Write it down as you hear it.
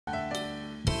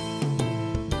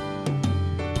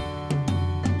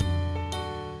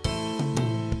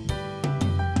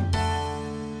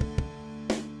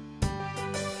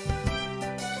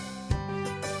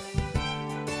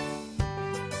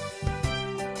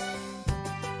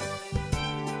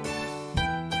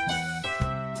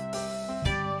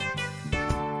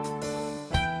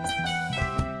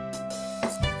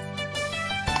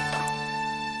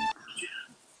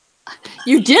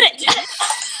You did it.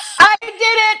 I did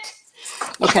it.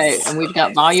 Okay, and we've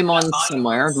got volume on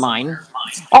somewhere. Mine.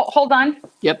 Oh, hold on.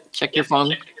 Yep. Check your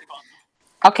phone.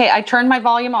 Okay, I turned my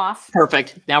volume off.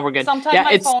 Perfect. Now we're good. Sometimes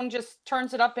my phone just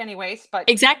turns it up anyways, but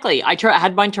exactly. I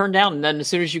had mine turned down, and then as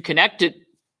soon as you connect it,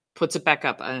 puts it back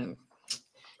up.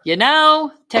 You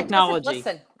know, technology.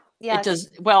 Listen. Yeah, it does.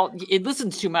 Well, it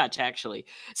listens too much, actually.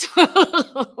 So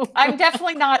I'm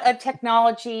definitely not a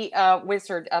technology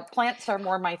wizard. Plants are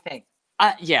more my thing.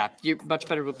 Yeah, you're much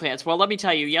better with plants. Well, let me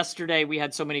tell you, yesterday we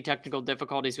had so many technical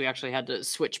difficulties, we actually had to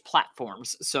switch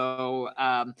platforms. So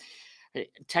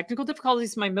technical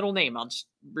difficulties is my middle name. I'll just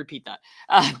repeat that.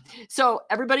 So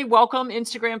everybody, welcome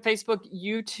Instagram, Facebook,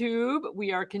 YouTube.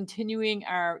 We are continuing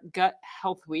our Gut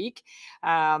Health Week.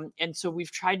 And so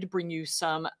we've tried to bring you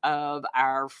some of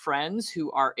our friends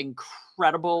who are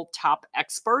incredible top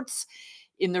experts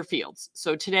in their fields.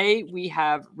 So today we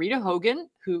have Rita Hogan,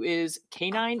 who is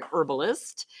canine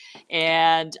herbalist,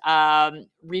 and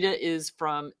Rita is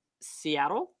from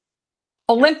Seattle,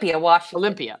 Olympia,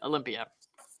 Washington. Olympia.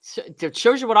 So it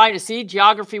shows you what I see.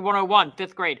 Geography 101,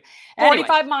 5th grade. Anyway.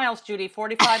 45 miles, Judy.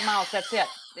 45 miles. That's it.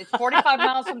 It's 45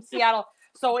 miles from Seattle.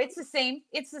 So it's the same.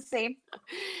 It's the same.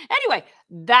 Anyway,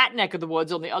 that neck of the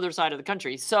woods on the other side of the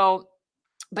country. So,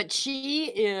 but she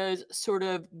is sort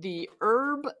of the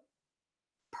herb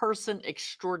person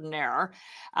extraordinaire.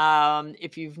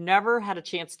 If you've never had a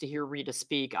chance to hear Rita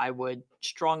speak, I would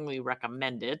strongly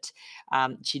recommend it.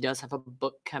 She does have a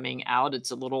book coming out. It's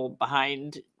a little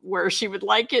behind where she would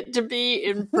like it to be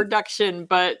in production,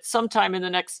 but sometime in the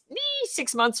next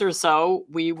 6 months or so,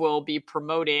 we will be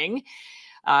promoting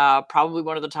probably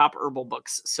one of the top herbal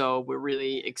books. So we're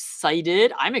really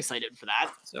excited. I'm excited for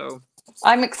that. So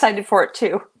I'm excited for it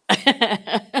too.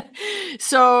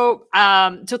 So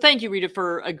thank you, Rita,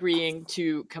 for agreeing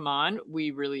to come on.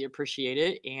 We really appreciate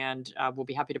it, and we'll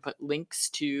be happy to put links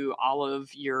to all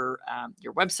of your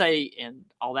website and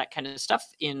all that kind of stuff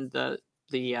in the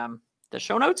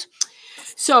show notes.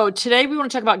 So today we want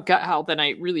to talk about gut health, and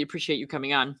I really appreciate you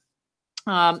coming on.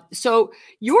 So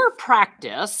your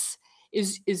practice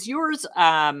is yours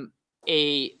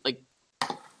a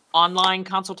online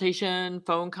consultation,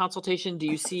 phone consultation? Do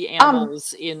you see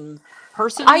animals in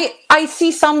person? I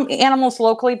see some animals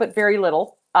locally, but very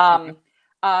little. Okay.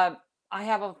 I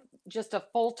have just a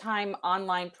full-time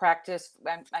online practice.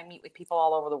 I meet with people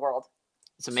all over the world.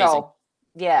 It's amazing. So,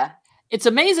 yeah. It's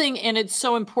amazing, and it's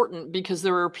so important because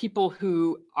there are people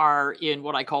who are in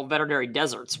what I call veterinary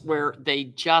deserts where they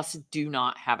just do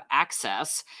not have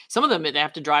access. Some of them, they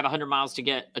have to drive 100 miles to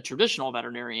get a traditional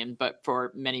veterinarian, but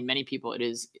for many, many people, it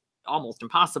is almost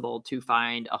impossible to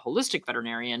find a holistic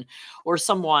veterinarian or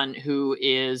someone who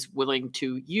is willing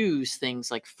to use things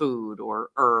like food or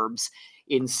herbs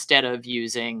instead of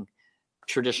using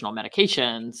traditional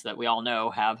medications that we all know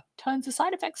have tons of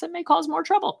side effects and may cause more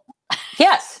trouble.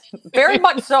 Yes, very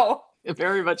much so.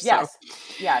 Very much so.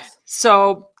 Yes.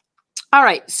 So, all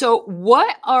right. So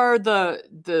what are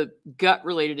the gut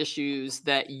related issues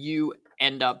that you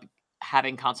end up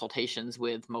having consultations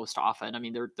with most often? I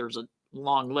mean, there's a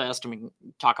long list, and we can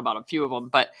talk about a few of them,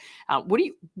 but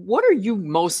what are you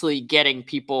mostly getting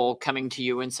people coming to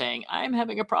you and saying, I'm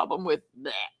having a problem with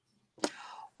that?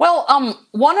 Well,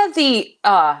 one of the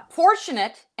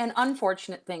fortunate and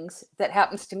unfortunate things that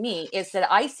happens to me is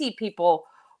that I see people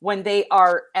when they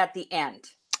are at the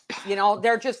end. You know,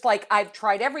 they're just like, I've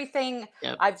tried everything.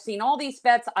 Yep. I've seen all these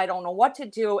vets. I don't know what to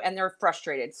do. And they're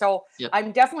frustrated. So yep.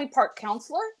 I'm definitely part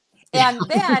counselor. And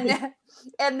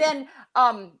then,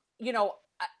 you know,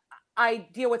 I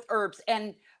deal with herbs,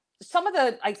 and some of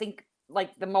the, I think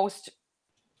like the most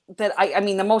that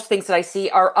the most things that I see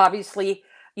are obviously,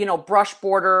 you know, brush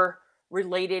border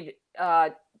related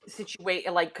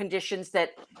situation, like conditions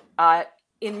that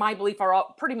in my belief are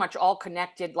pretty much all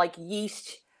connected, like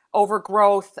yeast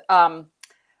overgrowth,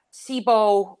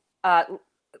 SIBO,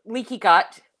 leaky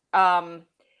gut,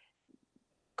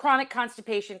 chronic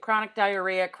constipation, chronic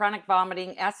diarrhea, chronic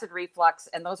vomiting, acid reflux,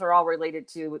 and those are all related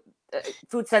to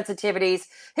food sensitivities,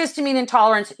 histamine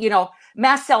intolerance, you know,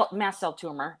 mast cell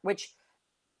tumor, which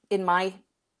in my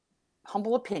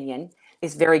humble opinion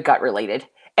is very gut related.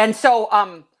 And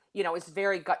so, you know, it's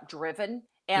very gut driven.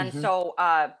 And so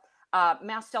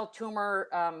mast cell tumor,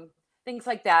 things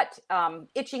like that,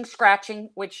 itching, scratching,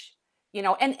 which, you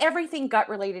know, and everything gut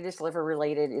related is liver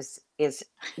related, is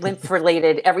lymph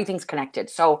related, everything's connected.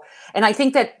 So, and I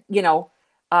think that, you know,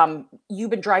 you've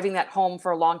been driving that home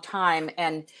for a long time,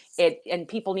 and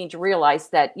people need to realize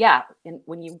that, yeah,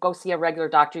 when you go see a regular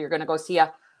doctor, you're going to go see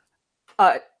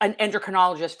an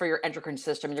endocrinologist for your endocrine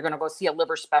system. You're going to go see a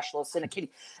liver specialist and a kidney,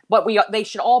 but they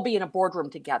should all be in a boardroom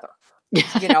together.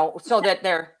 So that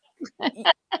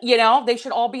they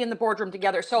should all be in the boardroom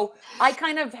together. So I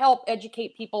kind of help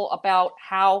educate people about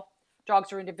how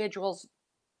dogs are individuals.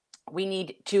 We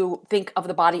need to think of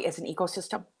the body as an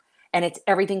ecosystem, and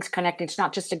everything's connected. It's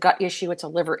not just a gut issue. It's a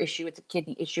liver issue. It's a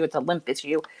kidney issue. It's a lymph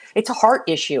issue. It's a heart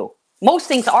issue. Most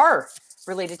things are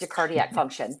related to cardiac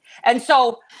function. And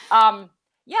so,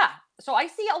 so I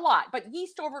see a lot, but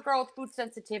yeast overgrowth, food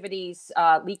sensitivities,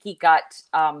 leaky gut,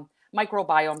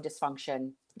 microbiome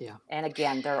dysfunction. Yeah. And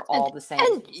again, they're all the same.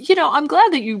 And, I'm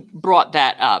glad that you brought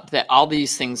that up, that all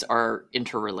these things are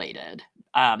interrelated.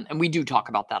 And we do talk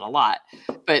about that a lot,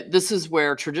 but this is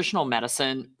where traditional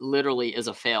medicine literally is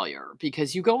a failure,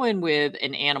 because you go in with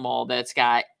an animal that's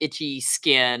got itchy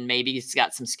skin, maybe it's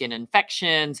got some skin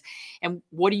infections. And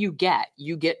what do? You get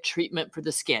treatment for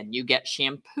the skin. You get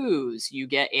shampoos, you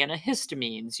get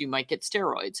antihistamines, you might get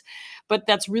steroids, but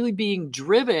that's really being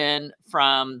driven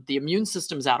from the immune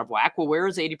system's out of whack. Well, where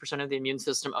is 80% of the immune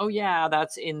system? Oh yeah,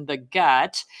 that's in the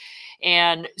gut.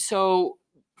 And so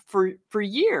for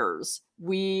years,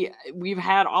 we've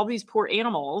had all these poor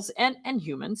animals and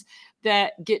humans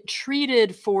that get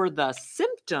treated for the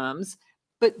symptoms,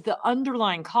 but the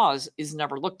underlying cause is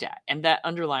never looked at. And that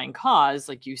underlying cause,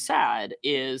 like you said,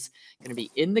 is going to be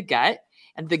in the gut,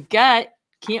 and the gut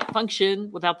can't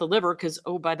function without the liver, because,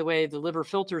 oh, by the way, the liver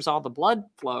filters all the blood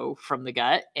flow from the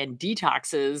gut and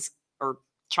detoxes or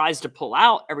tries to pull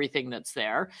out everything that's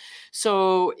there.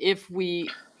 So if we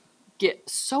get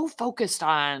so focused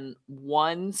on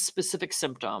one specific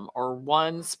symptom or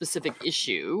one specific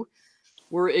issue,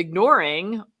 we're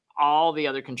ignoring all the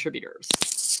other contributors.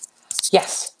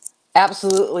 Yes,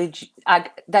 absolutely.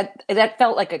 That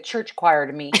felt like a church choir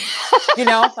to me.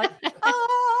 Like,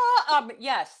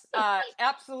 yes,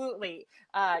 absolutely,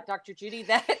 Dr. Judy.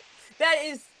 That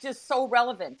is just so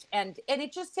relevant, and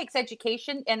it just takes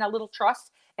education and a little trust,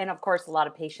 and of course a lot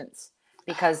of patience.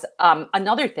 Because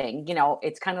another thing,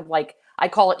 it's kind of like, I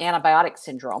call it antibiotic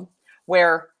syndrome,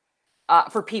 where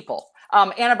for people,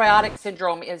 antibiotic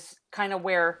syndrome is kind of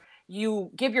where you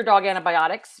give your dog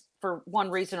antibiotics for one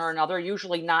reason or another,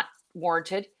 usually not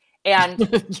warranted. And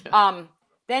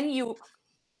then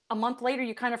a month later,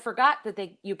 you kind of forgot that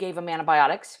you gave them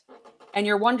antibiotics, and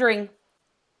you're wondering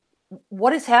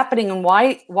what is happening, and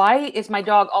why is my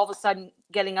dog all of a sudden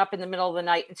getting up in the middle of the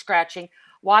night and scratching?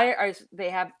 Why are they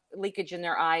have leakage in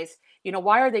their eyes?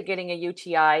 Why are they getting a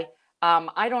UTI?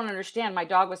 I don't understand. My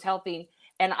dog was healthy,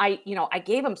 and I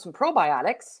gave him some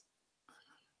probiotics.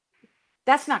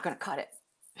 That's not going to cut it,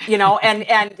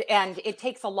 and it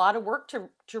takes a lot of work to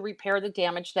repair the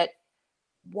damage that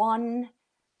 1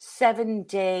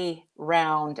 7-day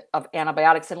round of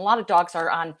antibiotics. And a lot of dogs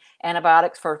are on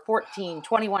antibiotics for 14,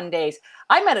 21 days.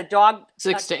 I met a dog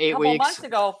 6 to 8 couple weeks months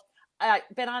ago,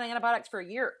 been on antibiotics for a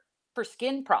year for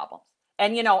skin problems.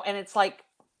 And, and it's like,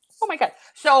 oh my God.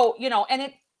 So,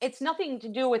 and it's nothing to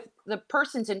do with the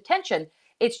person's intention.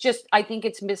 It's just, I think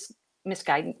it's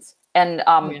misguidance. And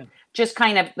just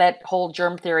kind of that whole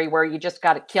germ theory where you just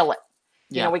got to kill it.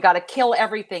 We got to kill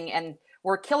everything. And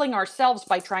we're killing ourselves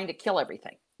by trying to kill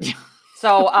everything.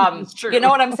 So, you know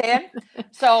what I'm saying?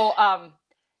 So,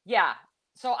 yeah.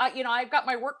 So I've got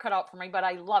my work cut out for me, but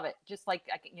I love it. Just like,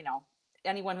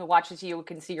 anyone who watches you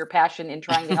can see your passion in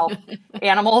trying to help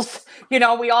animals. We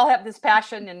all have this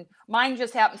passion, and mine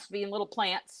just happens to be in little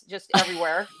plants just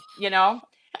everywhere, and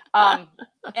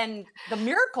the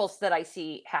miracles that I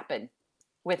see happen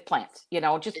with plants,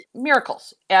 just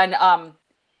miracles. And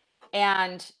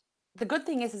the good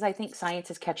thing is I think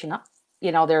science is catching up.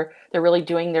 They're really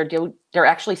they're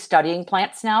actually studying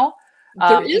plants now.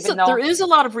 There is a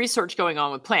lot of research going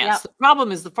on with plants. Yep. The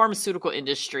problem is the pharmaceutical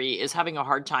industry is having a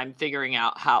hard time figuring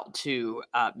out how to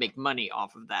make money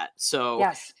off of that. So,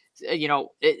 yes.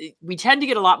 We tend to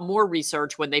get a lot more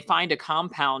research when they find a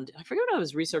compound. I forget what I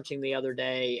was researching the other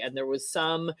day, and there was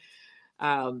some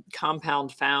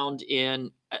compound found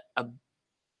in a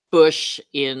bush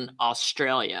in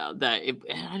Australia that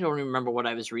I don't remember what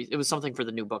I was it was something for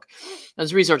the new book. I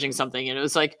was researching something, and it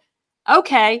was like,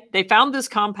 okay, they found this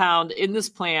compound in this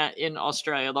plant in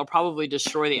Australia. They'll probably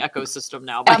destroy the ecosystem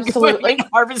now by absolutely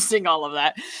harvesting all of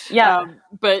that. Yeah.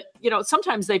 But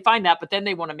sometimes they find that, but then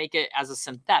they want to make it as a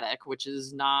synthetic, which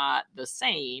is not the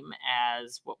same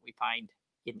as what we find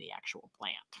in the actual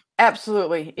plant.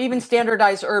 Absolutely. Even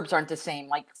standardized herbs aren't the same,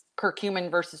 like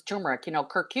curcumin versus turmeric.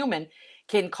 Curcumin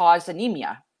can cause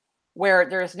anemia, where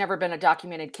there has never been a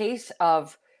documented case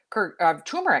of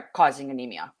turmeric causing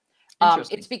anemia.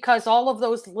 It's because all of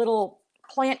those little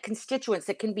plant constituents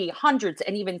that can be hundreds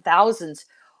and even thousands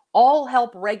all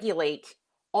help regulate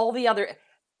all the other.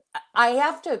 I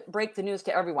have to break the news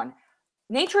to everyone.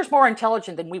 nature is more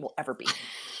intelligent than we will ever be.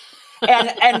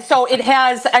 And so it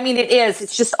has, I mean,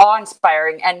 it's just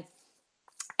awe-inspiring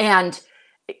and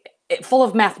full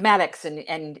of mathematics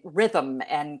and rhythm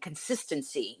and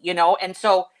consistency, and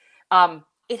so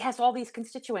it has all these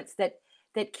constituents that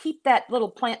keep that little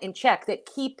plant in check, that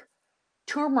keep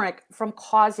turmeric from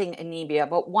causing anemia.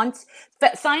 But once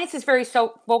science is very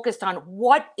focused on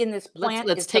what in this plant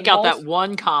let's is take out that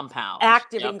one compound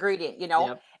active ingredient,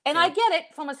 and I get it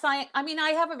from a science. I mean,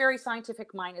 I have a very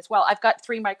scientific mind as well. I've got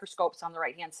 3 microscopes on the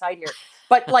right hand side here,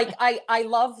 but like I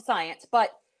love science.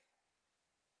 But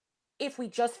if we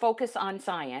just focus on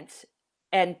science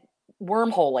and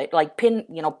wormhole it, like pin,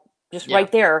 just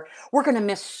right there, we're going to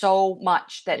miss so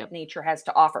much that nature has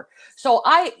to offer. So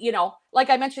like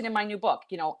I mentioned in my new book,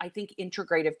 I think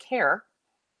integrative care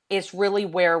is really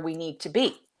where we need to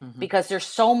be, because there's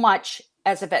so much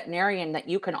as a veterinarian that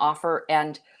you can offer.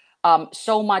 And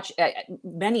so much,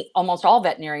 almost all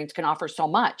veterinarians can offer so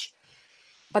much,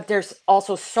 but there's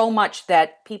also so much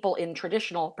that people in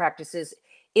traditional practices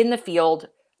in the field,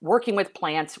 working with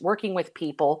plants, working with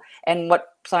people, and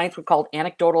what science would call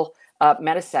anecdotal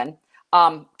medicine,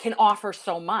 can offer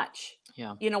so much.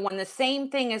 Yeah. When the same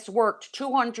thing has worked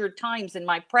 200 times in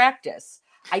my practice,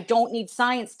 I don't need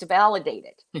science to validate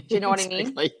it. Do you know what I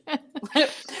mean?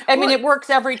 I mean, it works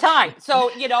every time.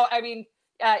 So,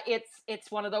 it's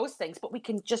one of those things, but we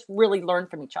can just really learn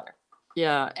from each other.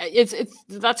 Yeah,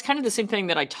 that's kind of the same thing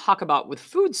that I talk about with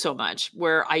food so much,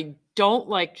 where I don't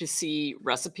like to see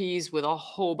recipes with a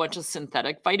whole bunch of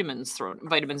synthetic vitamins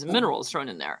and minerals thrown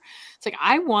in there. It's like,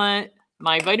 I want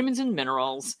my vitamins and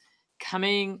minerals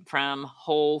coming from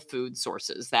whole food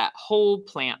sources, that whole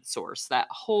plant source, that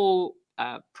whole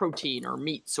protein or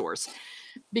meat source,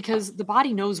 because the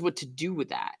body knows what to do with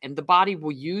that, and the body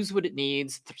will use what it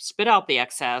needs to spit out the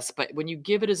excess. But when you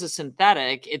give it as a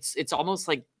synthetic, it's almost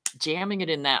like jamming it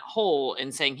in that hole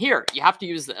and saying, here, you have to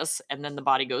use this. And then the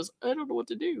body goes, I don't know what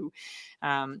to do.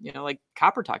 Like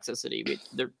copper toxicity,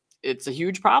 it's a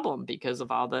huge problem because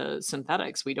of all the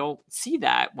synthetics. We don't see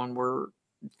that when we're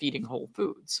feeding whole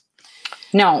foods.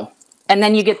 No. And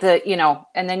then you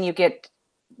get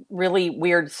really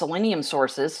weird selenium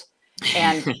sources,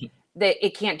 and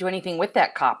it can't do anything with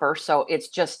that copper. So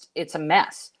it's a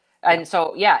mess. And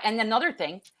so, and another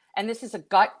thing, and this is a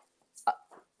gut,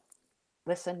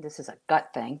 this is a gut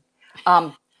thing.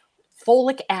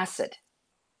 Folic acid.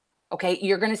 Okay.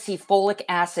 You're going to see folic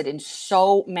acid in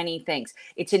so many things.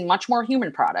 It's in much more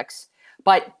human products,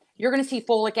 but you're going to see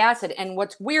folic acid. And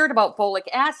what's weird about folic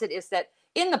acid is that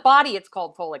in the body, it's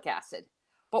called folic acid.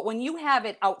 But when you have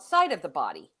it outside of the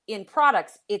body in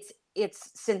products, it's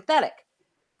synthetic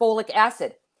folic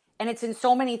acid. And it's in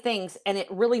so many things, and it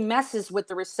really messes with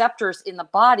the receptors in the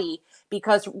body,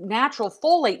 because natural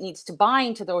folate needs to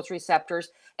bind to those receptors,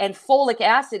 and folic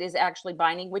acid is actually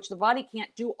binding, which the body can't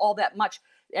do all that much.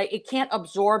 It can't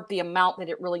absorb the amount that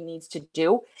it really needs to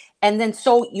do. And then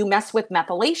so you mess with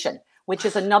methylation, which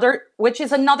is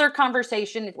another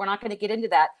conversation. We're not going to get into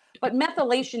that. But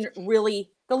methylation, really,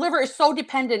 the liver is so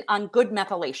dependent on good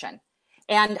methylation.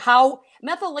 And how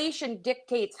methylation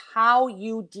dictates how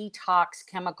you detox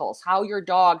chemicals, how your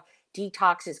dog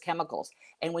detoxes chemicals.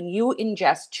 And when you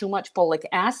ingest too much folic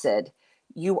acid,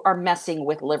 you are messing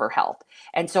with liver health.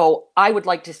 And so I would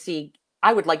like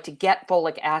to get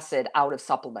folic acid out of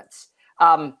supplements.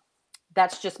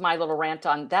 That's just my little rant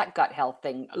on that gut health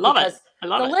thing. I love it. The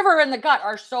liver and the gut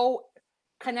are so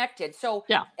connected. So,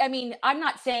 I mean, I'm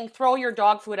not saying throw your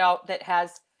dog food out that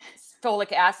has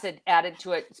folic acid added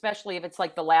to it, especially if it's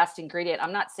like the last ingredient.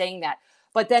 I'm not saying that,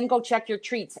 but then go check your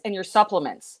treats and your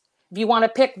supplements. If you want to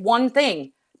pick one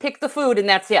thing, pick the food and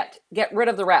that's it. Get rid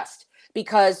of the rest,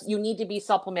 because you need to be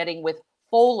supplementing with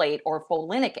folate or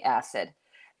folinic acid.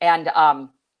 And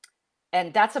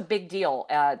that's a big deal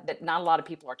that not a lot of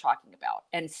people are talking about.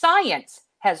 And science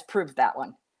has proved that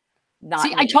one.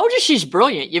 See, I told you she's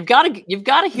brilliant. You've got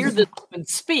to hear this woman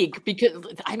speak, because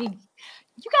I mean,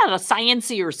 you got a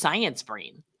sciencey or science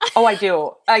brain. Oh, I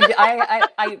do.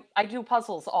 I do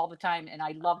puzzles all the time, and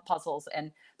I love puzzles,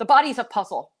 and the body's a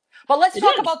puzzle. But let's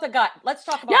talk about the gut. Let's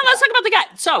talk about the gut.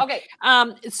 So, okay.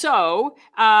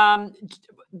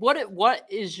 What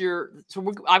is your?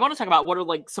 So I want to talk about what are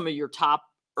like some of your top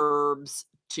herbs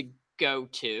to go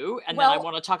to, and then I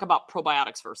want to talk about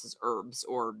probiotics versus herbs,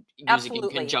 or using in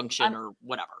conjunction or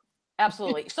whatever.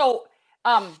 Absolutely. So,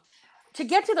 to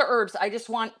get to the herbs, I just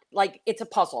want, like, it's a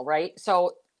puzzle, right?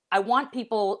 So I want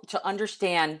people to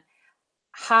understand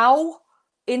how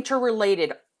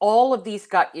interrelated all of these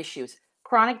gut issues,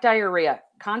 chronic diarrhea,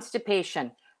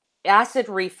 constipation, acid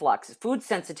reflux, food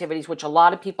sensitivities, which a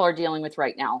lot of people are dealing with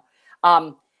right now,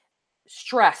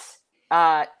 stress,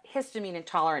 histamine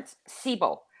intolerance,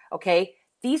 SIBO. Okay.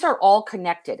 These are all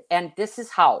connected, and this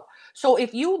is how. So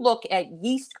if you look at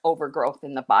yeast overgrowth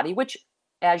in the body, which,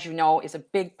 as you know, is a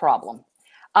big problem,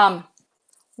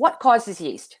 what causes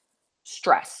yeast?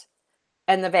 Stress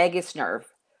and the vagus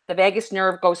nerve. The vagus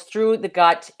nerve goes through the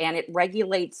gut and it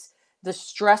regulates the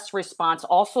stress response,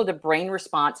 also the brain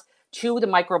response to the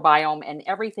microbiome and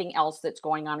everything else that's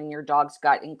going on in your dog's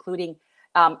gut, including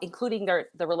the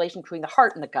relation between the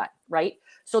heart and the gut, right?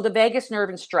 So the vagus nerve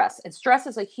and stress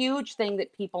is a huge thing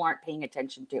that people aren't paying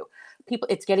attention to.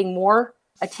 It's getting more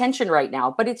attention right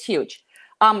now, but it's huge.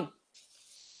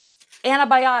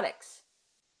 Antibiotics,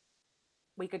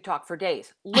 we could talk for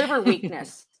days. Liver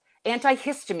weakness,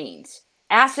 antihistamines,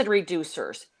 acid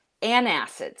reducers,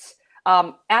 antacids.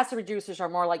 Acid reducers are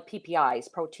more like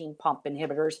PPIs, protein pump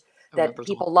inhibitors, that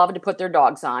people love to put their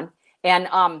dogs on, and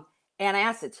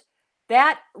antacids.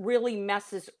 That really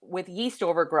messes with yeast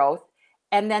overgrowth.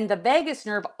 And then the vagus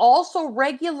nerve also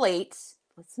regulates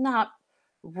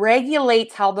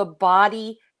how the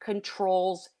body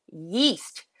controls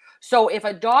yeast. So if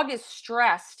a dog is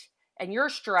stressed and you're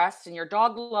stressed and your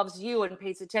dog loves you and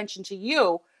pays attention to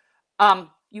you,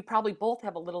 you probably both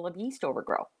have a little of yeast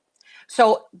overgrowth.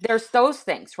 So there's those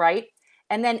things, right?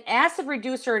 And then acid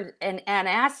reducer and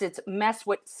antacids mess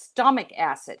with stomach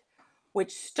acid,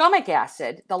 which stomach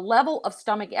acid, the level of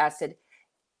stomach acid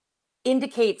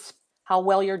indicates how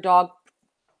well your dog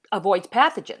avoids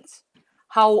pathogens,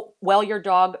 how well your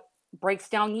dog breaks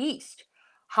down yeast,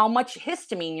 how much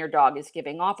histamine your dog is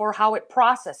giving off, or how it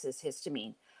processes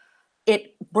histamine.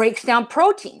 It breaks down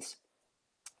proteins.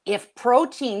 If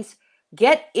proteins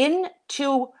get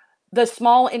into the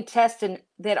small intestine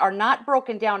that are not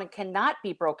broken down and cannot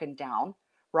be broken down,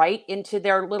 right, into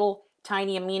their little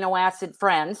tiny amino acid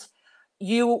friends,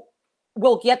 you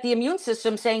will get the immune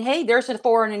system saying, hey, there's a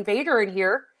foreign invader in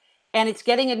here and it's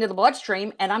getting into the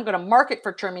bloodstream and I'm going to mark it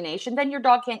for termination. Then your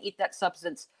dog can't eat that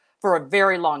substance for a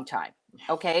very long time.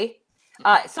 Okay.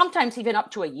 Sometimes even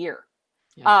up to a year.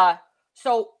 Yeah.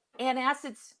 So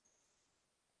antacids,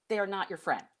 they are not your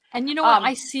friend. And you know what?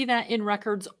 I see that in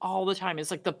records all the time.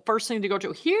 It's like the first thing to go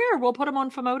to. Here, we'll put them on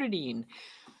famotidine.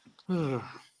 and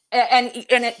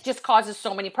it just causes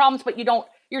so many problems. But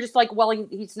you're just like, well,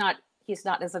 he's not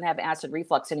doesn't have acid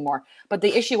reflux anymore. But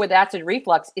the issue with acid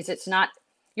reflux is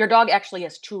your dog actually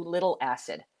has too little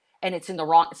acid, and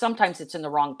sometimes it's in the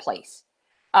wrong place.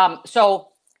 So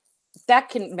that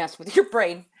can mess with your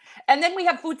brain. And then we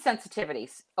have food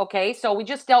sensitivities. Okay, so we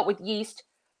just dealt with yeast,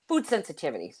 food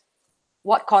sensitivities.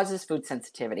 What causes food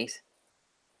sensitivities?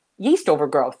 Yeast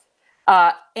overgrowth,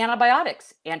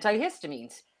 antibiotics,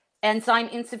 antihistamines, enzyme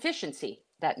insufficiency.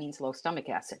 That means low stomach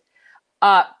acid.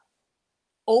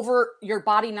 Over your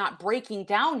body not breaking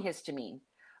down histamine,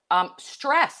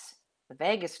 stress, the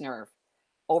vagus nerve,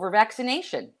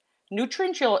 over-vaccination,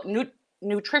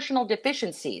 nutritional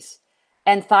deficiencies,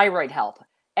 and thyroid health.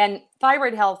 And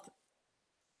thyroid health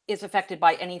is affected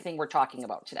by anything we're talking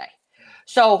about today.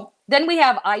 So then we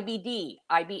have IBD,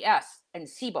 IBS, and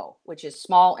SIBO, which is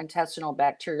small intestinal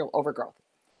bacterial overgrowth.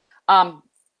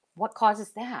 What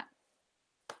causes that?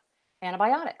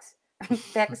 Antibiotics,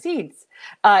 vaccines,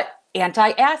 antacids,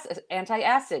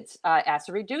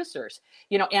 acid reducers,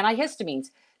 antihistamines.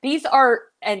 These are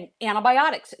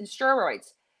antibiotics and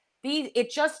steroids.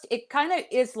 It kind of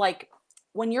is like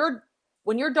when your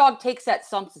dog takes that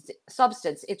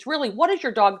substance, it's really, what is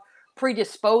your dog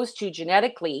predisposed to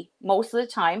genetically most of the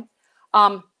time,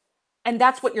 and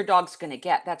that's what your dog's going to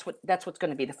get. That's what's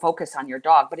going to be the focus on your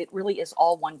dog. But it really is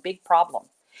all one big problem.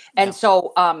 And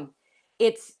so and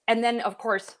then of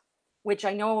course, which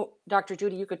I know, Dr.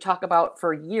 Judy, you could talk about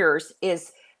for years,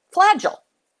 is Flagyl.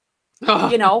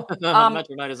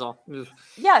 Metronidazole.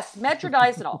 Yes,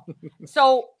 metronidazole.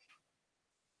 So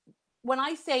when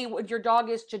I say what your dog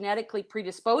is genetically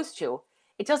predisposed to,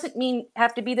 it doesn't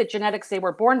have to be the genetics they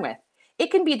were born with.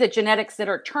 It can be the genetics that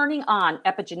are turning on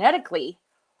epigenetically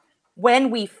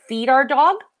when we feed our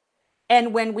dog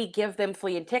and when we give them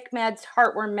flea and tick meds,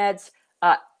 heartworm meds.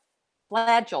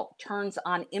 Flagyl turns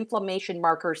on inflammation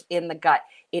markers in the gut.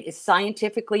 It is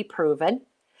scientifically proven.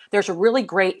 There's a really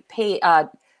great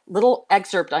little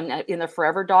excerpt in the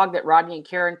Forever Dog that Rodney and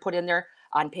Karen put in there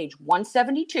on page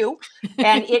 172.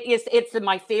 And it's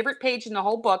my favorite page in the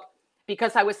whole book,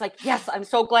 because I was like, yes, I'm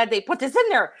so glad they put this in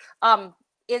there,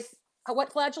 is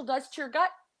what Flagyl does to your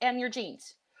gut and your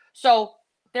genes. So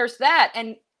there's that.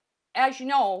 And as you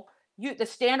know, the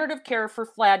standard of care for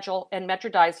Flagyl and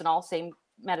metronidazole, same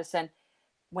medicine,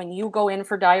 when you go in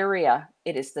for diarrhea,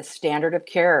 it is the standard of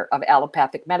care of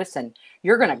allopathic medicine.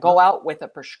 You're going to go out with a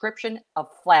prescription of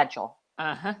Flagyl.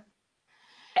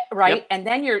 right? And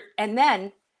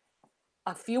then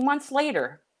a few months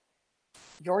later,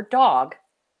 your dog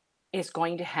is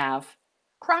going to have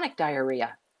chronic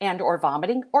diarrhea and or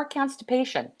vomiting or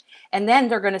constipation. And then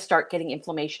they're going to start getting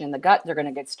inflammation in the gut. They're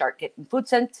going to start getting food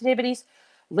sensitivities,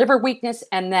 liver weakness,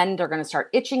 and then they're going to start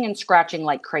itching and scratching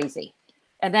like crazy.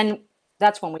 And then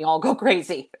that's when we all go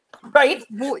crazy, right?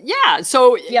 Well, yeah.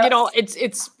 So, you know,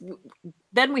 it's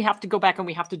then we have to go back and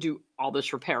we have to do all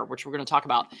this repair, which we're going to talk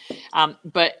about.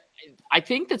 But I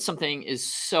think that something is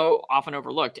so often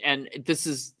overlooked, and this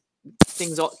is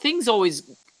things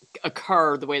always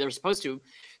occur the way they're supposed to.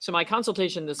 So my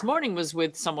consultation this morning was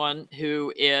with someone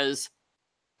who is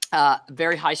a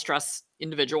very high stress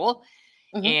individual,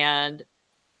 and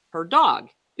her dog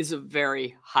is a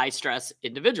very high stress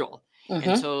individual.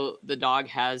 And so the dog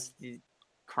has the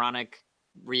chronic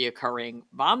reoccurring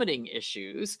vomiting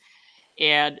issues.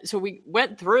 And so we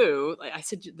went through, I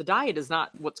said, the diet is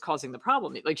not what's causing the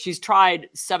problem. Like, she's tried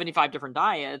 75 different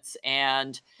diets,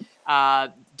 and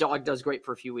dog does great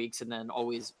for a few weeks and then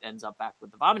always ends up back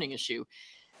with the vomiting issue.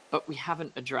 But we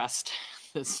haven't addressed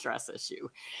the stress issue.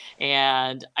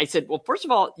 And I said, well, first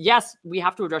of all, yes, we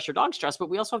have to address your dog's stress, but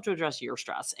we also have to address your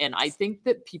stress. And I think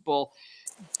that people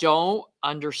don't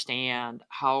understand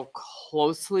how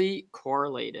closely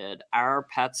correlated our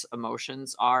pets'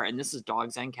 emotions are. And this is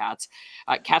dogs and cats.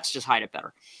 Cats just hide it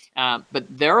better. But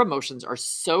their emotions are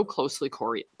so closely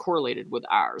correlated with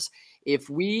ours. If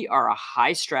we are a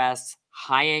high stress,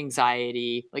 high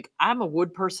anxiety, like I'm a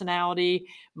wood personality,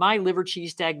 my liver chi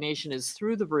stagnation is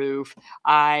through the roof.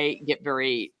 I get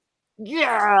very, you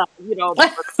know,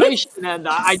 and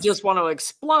I just want to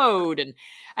explode. And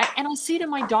I see it in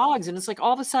my dogs, and it's like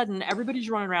all of a sudden everybody's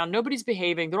running around, nobody's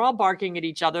behaving, they're all barking at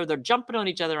each other, they're jumping on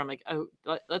each other. I'm like, oh,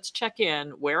 let's check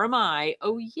in. Where am I?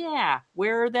 Oh yeah.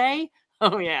 Where are they?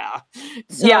 Oh yeah.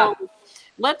 So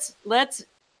let's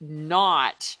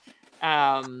not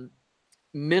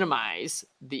minimize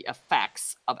the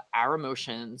effects of our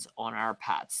emotions on our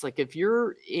pets. Like, if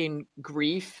you're in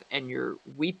grief and you're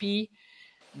weepy,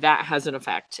 that has an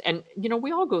effect. And, you know,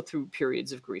 we all go through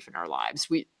periods of grief in our lives.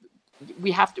 We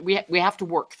have to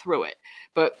work through it,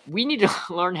 but we need to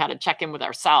learn how to check in with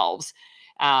ourselves,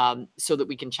 so that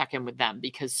we can check in with them,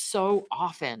 because so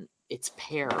often it's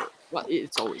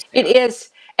it's always pair. It is.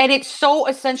 And it's so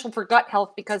essential for gut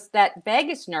health, because that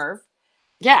vagus nerve.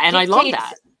 Yeah. And I love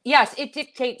that. Yes. It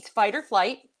dictates fight or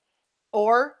flight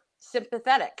or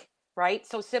sympathetic, right?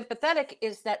 So sympathetic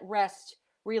is that rest,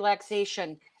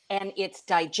 relaxation, and it's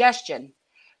digestion.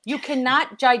 You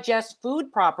cannot digest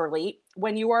food properly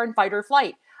when you are in fight or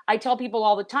flight. I tell people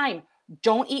all the time,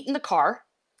 don't eat in the car,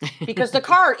 because the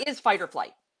car is fight or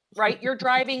flight, right? You're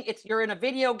driving, you're in a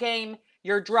video game,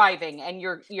 you're driving, and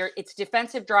it's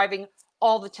defensive driving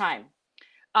all the time.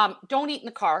 Don't eat in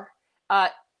the car.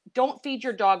 Don't feed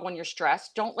your dog when you're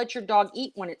stressed. Don't let your dog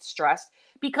eat when it's stressed,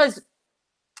 because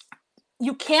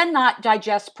you cannot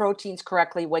digest proteins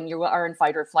correctly when you are in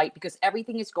fight or flight, because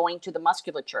everything is going to the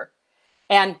musculature.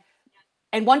 And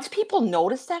once people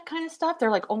notice that kind of stuff,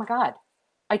 they're like, oh my God,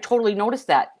 I totally noticed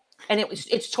that. And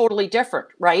it's totally different,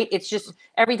 right? It's just,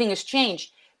 everything has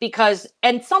changed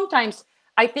and sometimes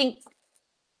I think,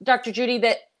 Dr. Judy,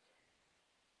 that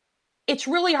it's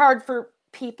really hard for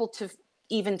people to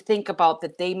even think about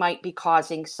that they might be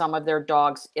causing some of their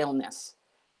dog's illness.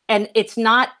 And it's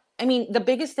not, I mean, the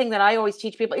biggest thing that I always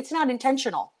teach people, it's not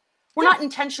intentional. We're not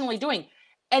intentionally doing.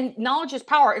 And knowledge is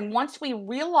power. And once we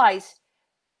realize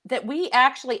that we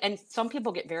actually, and some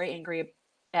people get very angry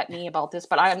at me about this,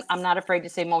 but I'm not afraid to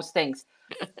say most things.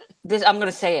 I'm going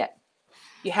to say it.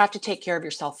 You have to take care of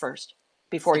yourself first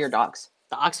before your dogs.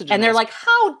 The oxygen. And they're like,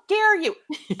 how dare you?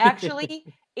 Actually,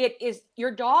 it is,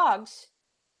 your dogs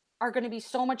are going to be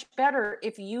so much better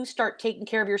if you start taking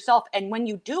care of yourself. And when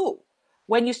you do,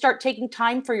 when you start taking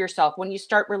time for yourself, when you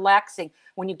start relaxing,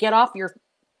 when you get off your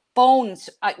phones,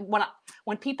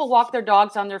 when people walk their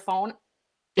dogs on their phone,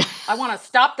 I want to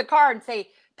stop the car and say,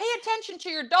 pay attention to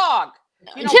your dog.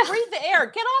 You know, breathe the air,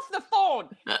 get off the phone.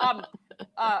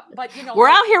 But you know, we're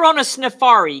out here on a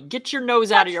safari. Get your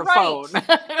nose out of your phone.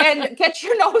 And get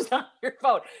your nose out of your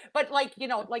phone. But like, you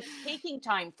know, like taking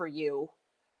time for you,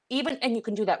 and you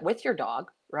can do that with your dog,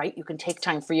 right? You can take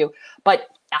time for you, but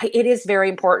it is very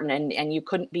important. And you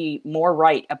couldn't be more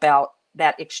right about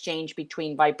that exchange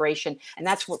between vibration. And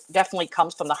that's what definitely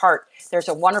comes from the heart. There's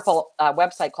a wonderful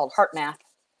website called Heart Math.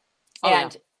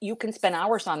 And you can spend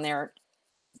hours on there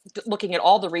looking at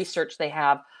all the research they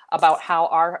have about how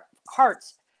our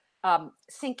hearts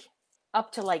sync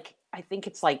up to, like, I think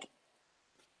it's like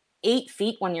 8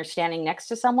 feet when you're standing next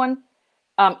to someone.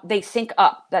 They sync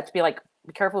up. That's be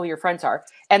careful who your friends are.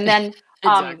 And then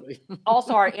Exactly.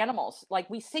 Also our animals, like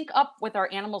we sync up with our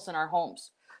animals in our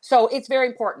homes. So it's very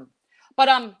important. But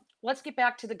let's get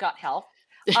back to the gut health.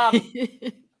 Um,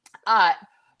 uh,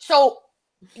 so,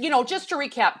 just to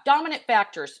recap, dominant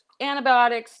factors: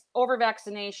 antibiotics, over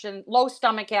vaccination, low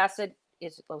stomach acid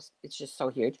is low, it's just so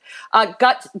huge.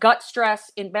 Gut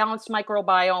stress, imbalanced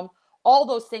microbiome, all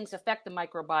those things affect the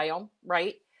microbiome,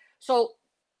 right? So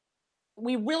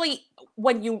we really,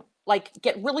 when you like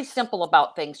get really simple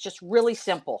about things, just really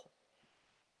simple.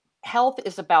 Health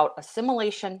is about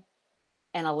assimilation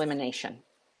and elimination.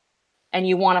 And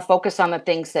you want to focus on the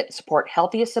things that support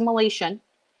healthy assimilation,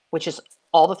 which is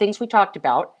all the things we talked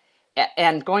about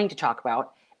and going to talk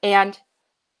about, and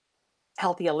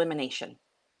healthy elimination.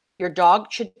 Your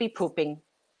dog should be pooping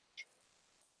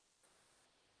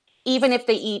even if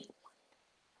they eat.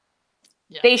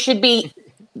 Yeah. They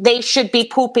should be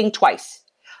pooping twice.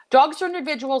 Dogs are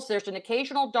individuals. There's an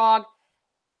occasional dog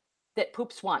that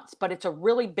poops once, but it's a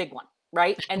really big one,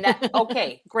 right? And that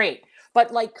okay, great.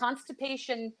 But like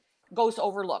constipation goes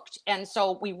overlooked. And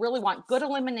so we really want good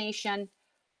elimination,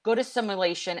 good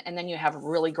assimilation, and then you have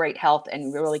really great health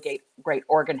and really great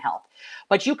organ health.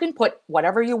 But you can put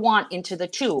whatever you want into the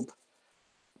tube,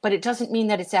 but it doesn't mean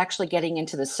that it's actually getting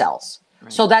into the cells.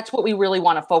 Right. So that's what we really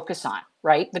want to focus on,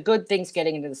 right? The good things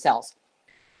getting into the cells.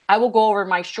 I will go over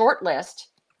my short list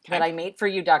that I made for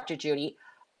you, Dr. Judy,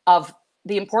 of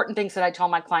the important things that I tell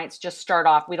my clients. Just start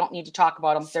off. We don't need to talk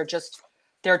about them.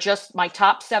 They're just my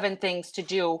top 7 things to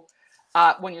do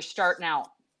when you're starting out.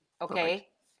 Okay.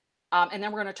 And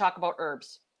then we're going to talk about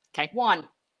herbs. Okay. 1,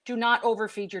 do not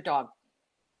overfeed your dog.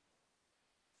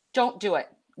 Don't do it.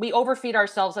 We overfeed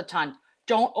ourselves a ton.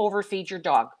 Don't overfeed your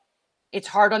dog. It's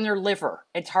hard on their liver.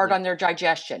 It's hard on their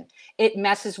digestion. It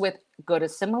messes with good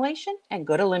assimilation and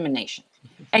good elimination.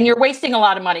 And you're wasting a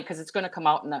lot of money because it's going to come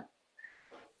out in the...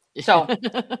 So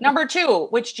number 2,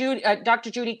 which Dr.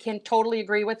 Judy can totally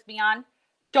agree with me on,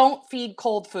 don't feed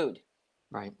cold food.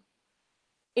 Right.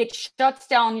 It shuts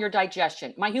down your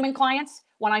digestion. My human clients,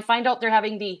 when I find out they're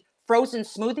having the frozen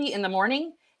smoothie in the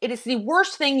morning, it is the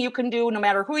worst thing you can do, no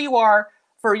matter who you are,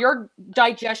 for your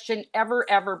digestion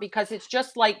ever, because it's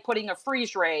just like putting a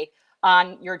freeze ray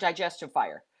on your digestive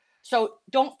fire. So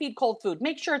don't feed cold food.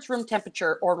 Make sure it's room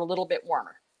temperature or a little bit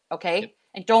warmer. Okay. Yep.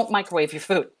 And don't microwave your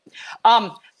food.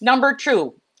 Number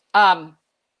 2,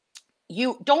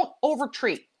 you don't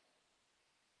overtreat.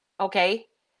 Okay.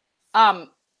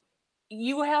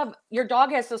 Your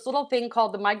dog has this little thing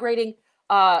called the migrating,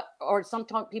 or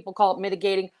sometimes people call it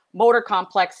mitigating motor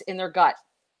complex in their gut.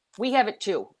 We have it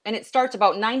too. And it starts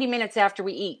about 90 minutes after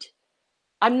we eat.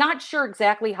 I'm not sure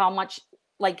exactly how much,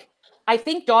 I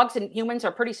think dogs and humans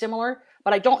are pretty similar,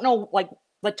 but I don't know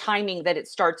the timing that it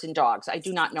starts in dogs. I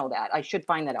do not know that. I should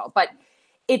find that out. But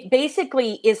it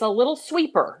basically is a little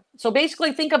sweeper. So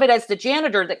basically think of it as the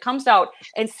janitor that comes out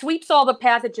and sweeps all the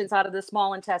pathogens out of the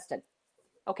small intestine.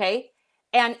 Okay.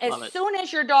 And as soon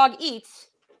as your dog eats,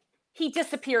 he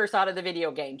disappears out of the video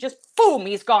game. Just boom,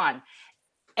 he's gone.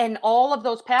 And all of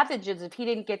those pathogens, if he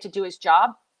didn't get to do his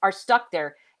job, are stuck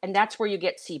there. And that's where you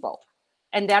get SIBO.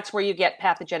 And that's where you get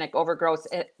pathogenic overgrowth,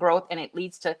 and it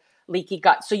leads to leaky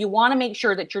gut. So you want to make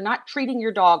sure that you're not treating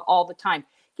your dog all the time.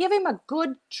 Give him a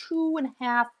good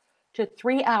 2.5 to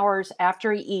 3 hours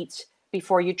after he eats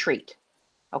before you treat.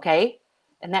 Okay?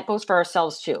 And that goes for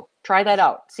ourselves too. Try that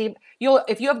out. See,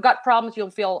 if you have gut problems,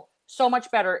 you'll feel so much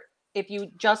better if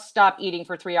you just stop eating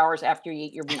for 3 hours after you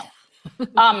eat your meal.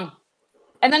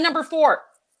 And then number 4,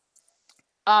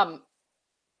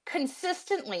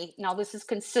 consistently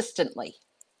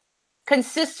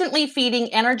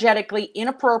feeding energetically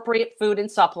inappropriate food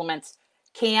and supplements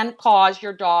can cause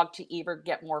your dog to either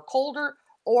get more colder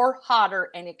or hotter,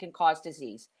 and it can cause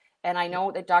disease. And I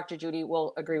know that Dr. Judy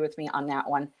will agree with me on that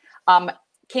one.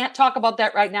 Can't talk about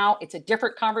that right now. It's a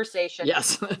different conversation.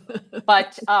 Yes.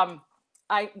 But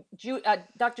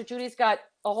Dr. Judy's got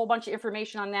a whole bunch of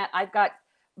information on that. I've got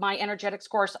my energetics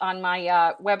course on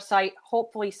my website,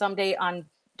 hopefully someday on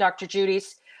Dr.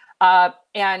 Judy's. But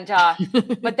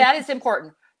that is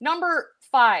important. Number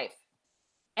 5,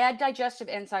 add digestive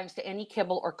enzymes to any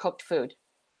kibble or cooked food.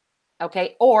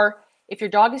 Okay. Or if your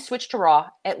dog is switched to raw,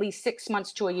 at least 6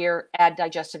 months to a year, add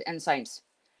digestive enzymes.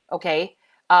 Okay.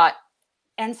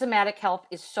 Enzymatic health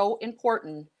is so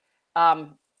important.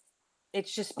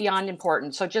 It's just beyond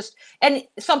important. So and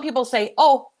some people say,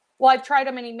 oh, well, I've tried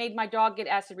them and he made my dog get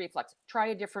acid reflux. Try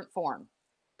a different form.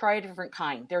 Try a different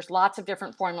kind. There's lots of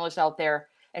different formulas out there.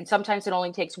 And sometimes it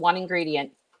only takes one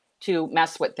ingredient to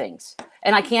mess with things.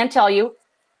 And I can tell you,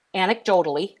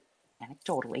 anecdotally,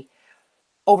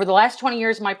 over the last 20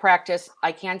 years of my practice,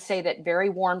 I can say that very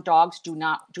warm dogs do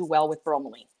not do well with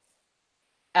bromelain.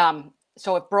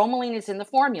 So if bromelain is in the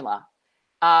formula,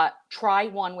 try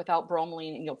one without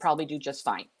bromelain and you'll probably do just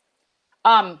fine.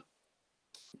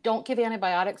 Don't give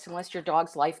antibiotics unless your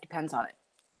dog's life depends on it.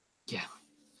 Yeah.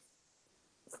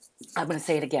 I'm going to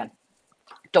say it again.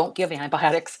 Don't give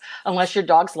antibiotics unless your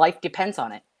dog's life depends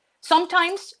on it.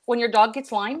 Sometimes when your dog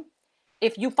gets Lyme,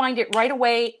 if you find it right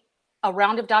away, a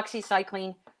round of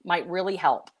doxycycline might really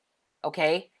help.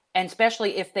 Okay. And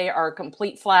especially if they are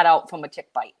complete flat out from a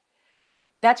tick bite.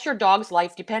 That's your dog's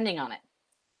life depending on it.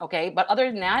 Okay. But other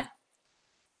than that,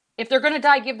 if they're going to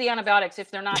die, give the antibiotics.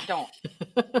 If they're not, don't.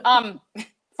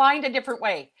 Find a different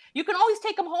way. You can always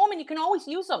take them home and you can always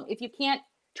use them if you can't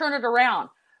turn it around.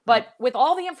 But with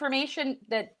all the information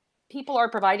that people are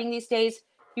providing these days,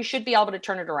 you should be able to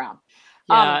turn it around.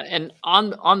 Yeah, and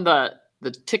on the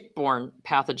tick-borne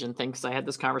pathogen thing, because I had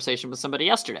this conversation with somebody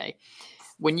yesterday.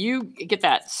 When you get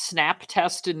that SNAP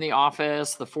test in the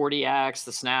office, the 40X,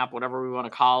 the SNAP, whatever we want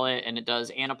to call it, and it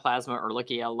does Anaplasma,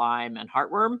 Ehrlichia, Lyme, and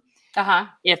heartworm.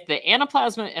 If the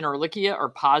Anaplasma and Ehrlichia are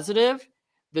positive,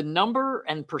 the number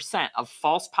and percent of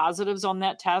false positives on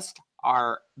that test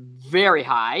are very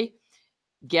high.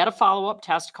 Get a follow-up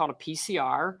test called a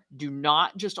PCR. Do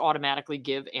not just automatically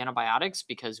give antibiotics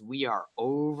because we are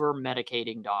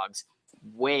over-medicating dogs,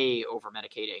 way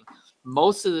over-medicating.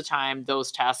 Most of the time,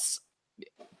 those tests,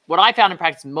 what I found in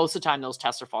practice, most of the time, those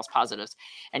tests are false positives.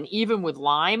 And even with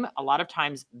Lyme, a lot of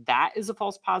times that is a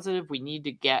false positive. We need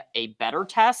to get a better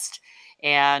test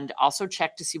and also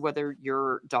check to see whether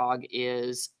your dog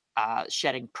is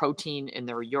shedding protein in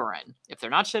their urine. If they're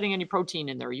not shedding any protein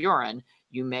in their urine,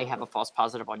 you may have a false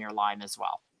positive on your Lyme as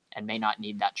well and may not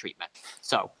need that treatment.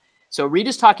 So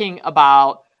Rita's talking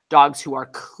about dogs who are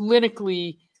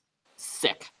clinically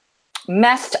sick.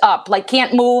 Messed up, like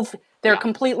can't move. They're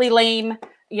completely lame.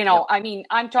 You know, I mean,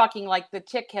 I'm talking like the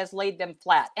tick has laid them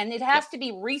flat and it has to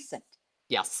be recent.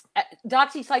 Yes.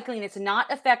 Doxycycline is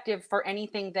not effective for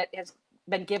anything that has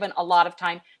been given a lot of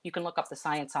time. You can look up the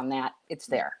science on that. It's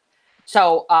there.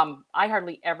 So I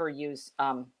hardly ever use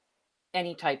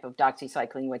any type of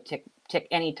doxycycline with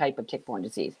any type of tick-borne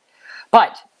disease.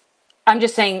 But I'm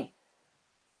just saying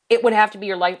it would have to be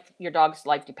your dog's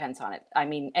life depends on it. I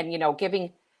mean, and you know,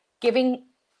 giving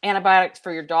antibiotics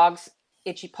for your dog's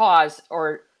itchy paws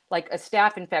or like a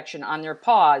staph infection on their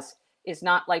paws is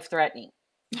not life-threatening.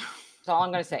 That's all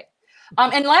I'm going to say.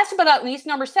 And last but not least,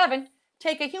 number 7,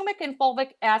 take a humic and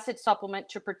fulvic acid supplement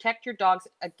to protect your dogs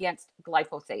against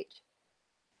glyphosate.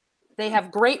 They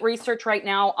have great research right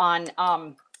now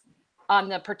on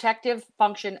the protective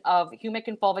function of humic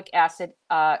and fulvic acid,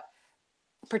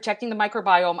 protecting the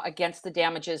microbiome against the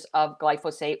damages of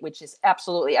glyphosate, which is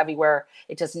absolutely everywhere.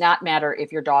 It does not matter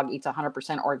if your dog eats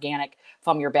 100% organic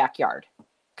from your backyard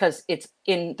because it's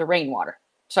in the rainwater.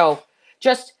 So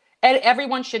just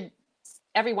everyone should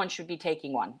be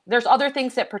taking one. There's other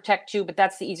things that protect too, but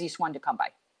that's the easiest one to come by.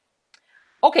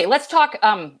 Okay, let's talk.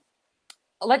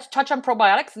 Let's touch on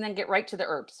probiotics and then get right to the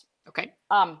herbs. Okay.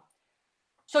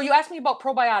 So you asked me about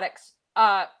probiotics.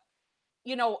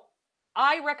 You know,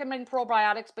 I recommend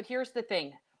probiotics, but here's the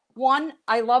thing. One,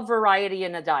 I love variety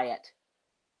in a diet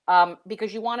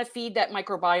because you want to feed that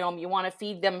microbiome. You want to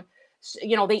feed them.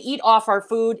 You know, they eat off our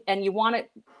food, and you want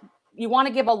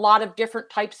to give a lot of different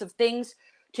types of things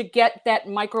to get that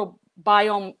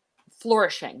microbiome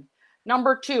flourishing.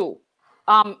 Number 2,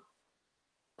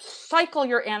 cycle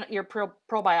your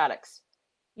probiotics.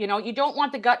 You know, you don't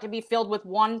want the gut to be filled with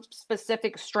one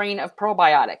specific strain of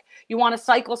probiotic. You want to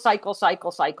cycle.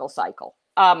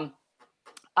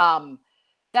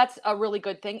 That's a really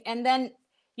good thing. And then,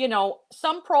 you know,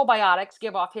 some probiotics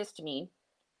give off histamine.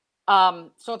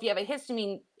 So if you have a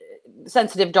histamine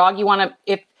sensitive dog,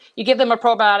 if you give them a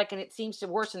probiotic and it seems to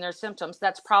worsen their symptoms,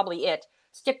 that's probably it.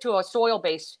 Stick to a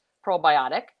soil-based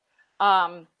probiotic.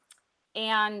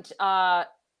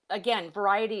 Again,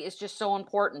 variety is just so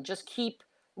important. Just keep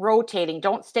rotating.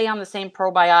 Don't stay on the same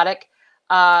probiotic.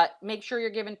 Make sure you're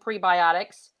giving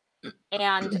prebiotics.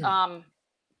 And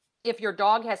if your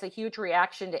dog has a huge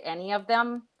reaction to any of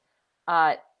them,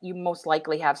 you most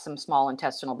likely have some small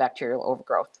intestinal bacterial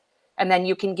overgrowth. And then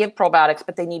you can give probiotics,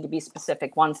 but they need to be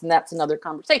specific ones. And that's another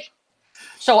conversation.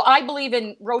 So I believe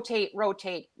in rotate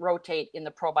in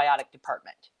the probiotic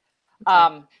department.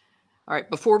 Okay. All right,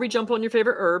 before we jump on your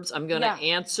favorite herbs, I'm going to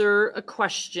answer a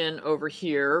question over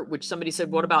here, which somebody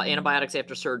said, what about antibiotics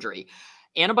after surgery?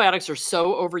 Antibiotics are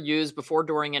so overused before,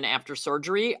 during, and after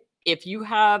surgery. If you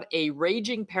have a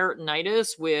raging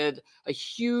peritonitis with a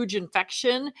huge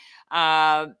infection,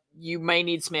 you may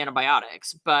need some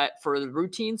antibiotics. But for the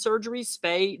routine surgery,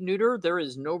 spay, neuter, there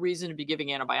is no reason to be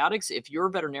giving antibiotics. If your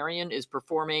veterinarian is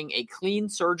performing a clean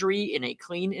surgery in a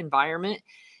clean environment,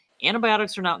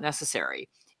 antibiotics are not necessary.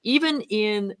 Even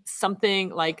in something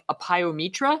like a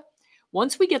pyometra,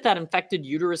 once we get that infected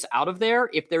uterus out of there,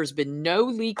 if there's been no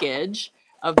leakage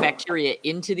of bacteria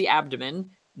into the abdomen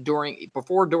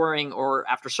before, during, or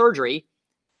after surgery,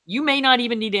 you may not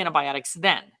even need antibiotics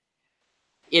then.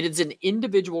 It is an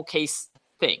individual case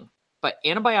thing. But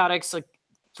antibiotics, like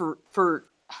for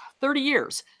 30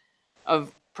 years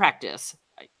of practice,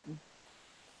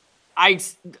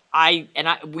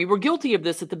 we were guilty of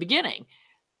this at the beginning.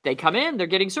 They come in, they're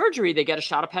getting surgery, they get a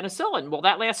shot of penicillin. Well,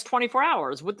 that lasts 24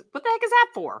 hours. What the heck is that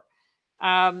for?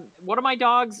 One of my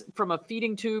dogs, from a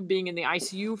feeding tube, being in the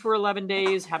ICU for 11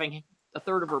 days, having a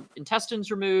third of her intestines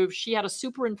removed, she had a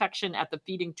super infection at the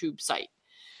feeding tube site.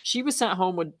 She was sent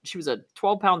home she was a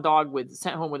 12-pound dog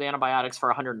sent home with antibiotics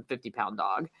for a 150-pound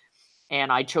dog.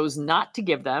 And I chose not to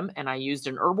give them. And I used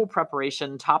an herbal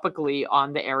preparation topically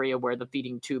on the area where the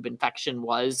feeding tube infection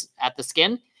was at the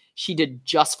skin. She did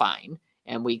just fine.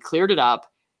 And we cleared it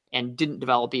up and didn't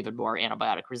develop even more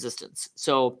antibiotic resistance.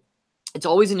 So it's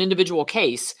always an individual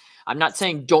case. I'm not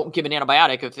saying don't give an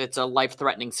antibiotic if it's a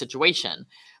life-threatening situation,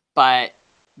 but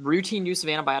routine use of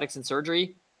antibiotics in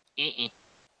surgery,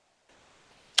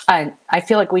 I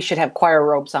feel like we should have choir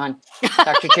robes on,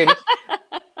 Dr. Judy.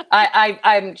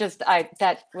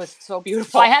 That was so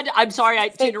beautiful. I'm sorry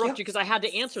to interrupt you because I had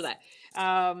to answer that.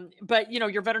 But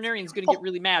your veterinarian is going to get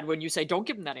really mad when you say, don't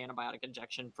give him that antibiotic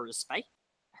injection for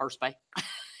her spay.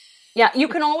 Yeah. You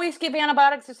can always give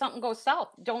antibiotics if something goes south.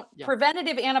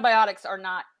 Preventative antibiotics are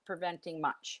not preventing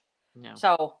much. No.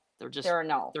 So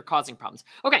they're causing problems.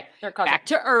 Okay. Back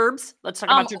to herbs. Let's talk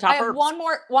about your top herbs.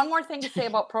 One more thing to say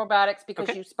about probiotics,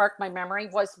 because you sparked my memory,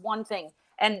 was one thing.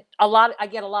 And I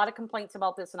get a lot of complaints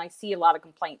about this, and I see a lot of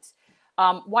complaints.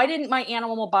 Why didn't my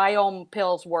animal biome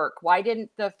pills work? Why didn't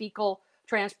the fecal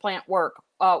transplant work?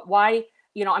 Why,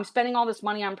 I'm spending all this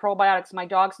money on probiotics. My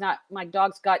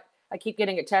dog's gut, I keep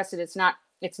getting it tested. It's not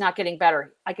getting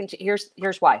better. Here's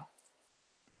why.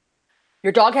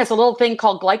 Your dog has a little thing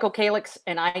called glycocalyx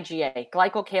and IgA.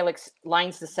 Glycocalyx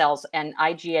lines the cells, and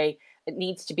IgA, it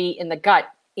needs to be in the gut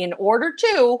in order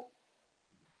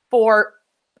for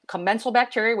commensal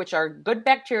bacteria, which are good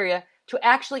bacteria, to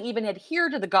actually even adhere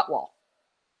to the gut wall.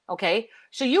 Okay.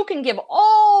 So you can give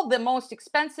all the most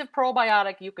expensive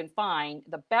probiotic you can find,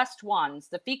 the best ones,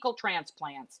 the fecal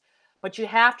transplants, but you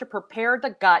have to prepare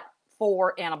the gut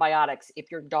for antibiotics. If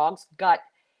your dog's gut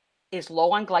is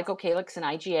low on glycocalyx and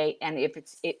IgA, and if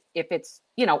it's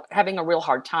having a real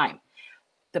hard time,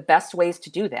 the best ways to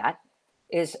do that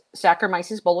is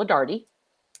Saccharomyces boulardii,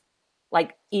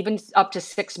 like even up to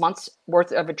 6 months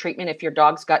worth of a treatment if your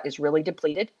dog's gut is really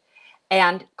depleted,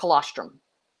 and colostrum.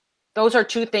 Those are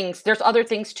two things. There's other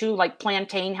things too, like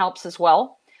plantain helps as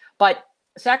well. But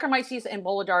Saccharomyces and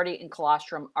boulardii and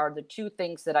colostrum are the two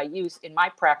things that I use in my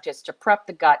practice to prep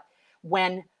the gut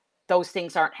when those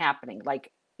things aren't happening.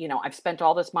 Like, I've spent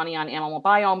all this money on animal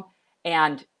biome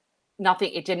and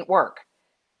it didn't work.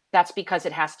 That's because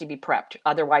it has to be prepped.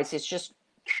 Otherwise, it's just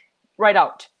right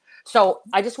out. So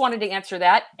I just wanted to answer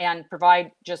that and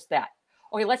provide just that.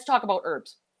 Okay, let's talk about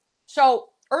herbs. So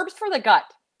herbs for the gut.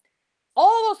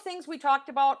 All those things we talked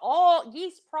about, all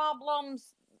yeast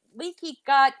problems, leaky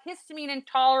gut, histamine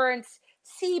intolerance,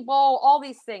 SIBO, all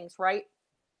these things, right?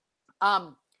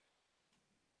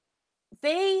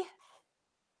 They,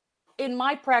 in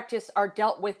my practice, are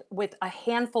dealt with a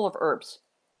handful of herbs,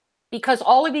 because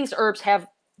all of these herbs have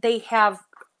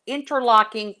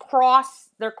interlocking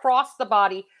they're across the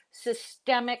body,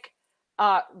 systemic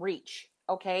reach,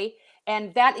 okay?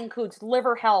 And that includes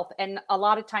liver health and a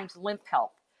lot of times lymph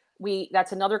health.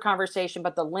 That's another conversation,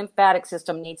 but the lymphatic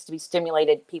system needs to be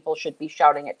stimulated. People should be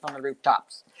shouting it from the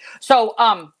rooftops. So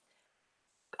I'm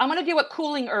going to deal with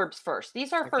cooling herbs first.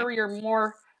 These are for your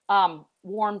more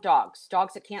warm dogs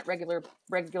that can't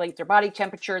regulate their body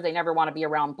temperature. They never want to be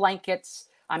around blankets.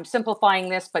 I'm simplifying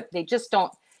this, but they just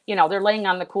don't, they're laying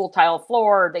on the cool tile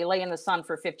floor. They lay in the sun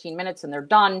for 15 minutes and they're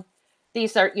done.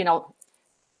 These are,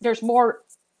 there's more,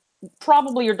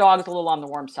 probably your dog is a little on the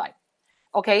warm side.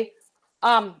 Okay.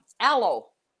 Aloe,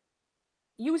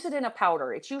 use it in a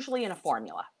powder. It's usually in a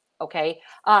formula. Okay.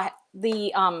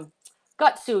 The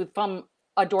Gut Soothe from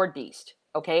Adored Beast.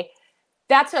 Okay.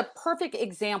 That's a perfect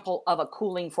example of a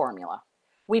cooling formula.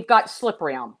 We've got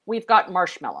slippery elm. We've got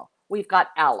marshmallow. We've got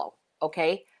aloe.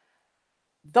 Okay.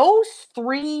 Those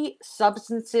three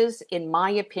substances, in my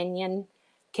opinion,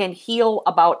 can heal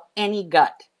about any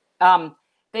gut.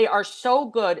 They are so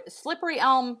good. Slippery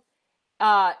elm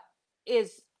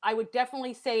is I would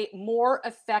definitely say more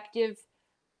effective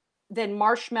than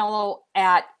marshmallow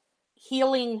at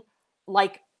healing,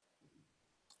 like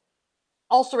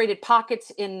ulcerated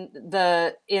pockets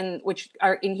which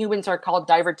are in humans are called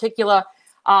diverticula,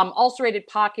 ulcerated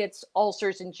pockets,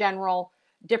 ulcers in general,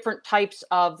 different types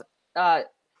of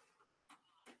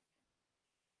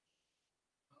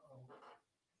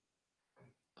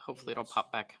hopefully it'll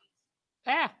pop back.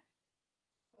 Ah.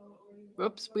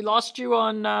 Oops, we lost you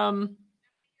on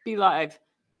Be Live.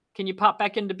 Can you pop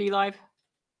back into Be Live?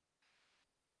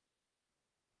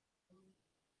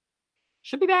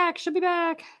 Should be back. Should be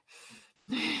back.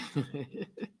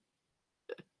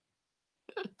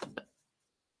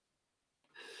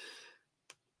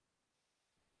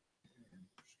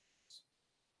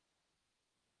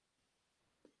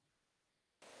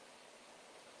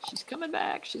 She's coming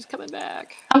back. She's coming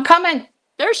back. I'm coming.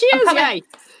 There she is. Yay.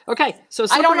 Okay. So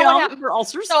I don't know what happened for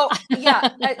ulcers. So yeah.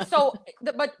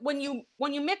 But when you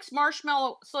mix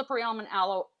marshmallow, slippery elm, and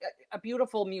aloe, a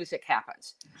beautiful music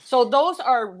happens. So those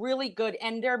are really good,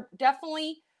 and they're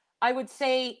definitely, I would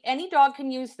say, any dog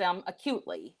can use them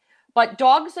acutely, but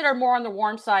dogs that are more on the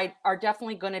warm side are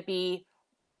definitely going to be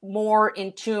more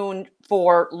in tune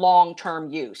for long-term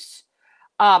use.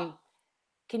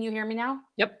 Can you hear me now?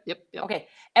 Yep. Okay.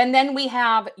 And then we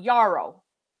have yarrow.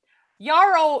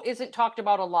 Yarrow isn't talked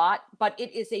about a lot, but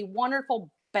it is a wonderful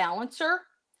balancer,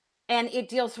 and it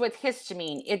deals with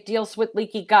histamine. It deals with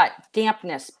leaky gut,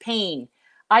 dampness, pain,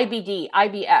 IBD,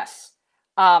 IBS.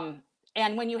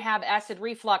 And when you have acid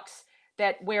reflux,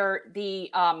 that where the,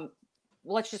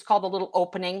 let's just call the little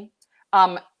opening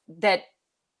that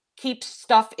keeps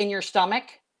stuff in your stomach,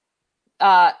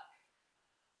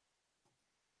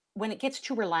 when it gets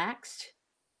too relaxed,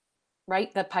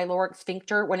 right? The pyloric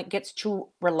sphincter, when it gets too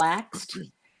relaxed.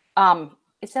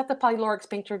 Is that the pyloric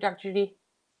sphincter, Dr. Judy?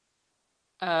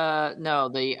 No,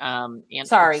 the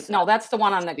sorry, no, that's the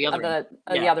one on the other end.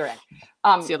 The other end.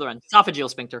 It's the other end. Esophageal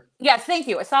sphincter. Yes, thank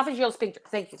you. Esophageal sphincter.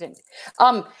 Thank you.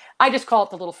 I just call it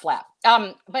the little flap.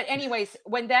 But anyways,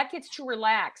 when that gets too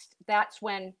relaxed, that's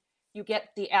when you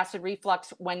get the acid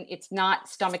reflux, when it's not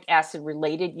stomach acid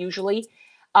related usually.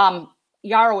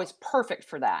 Yarrow is perfect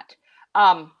for that.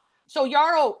 So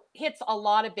yarrow hits a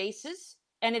lot of bases,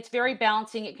 and it's very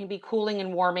balancing. It can be cooling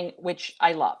and warming, which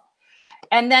I love.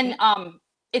 And then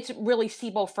it's really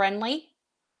SIBO friendly,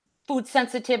 food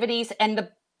sensitivities. And the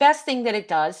best thing that it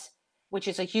does, which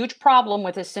is a huge problem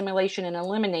with assimilation and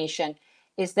elimination,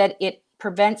 is that it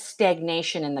prevents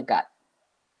stagnation in the gut.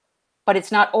 But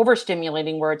it's not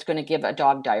overstimulating where it's going to give a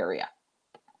dog diarrhea.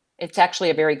 It's actually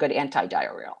a very good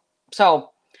anti-diarrheal.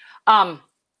 So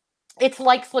it's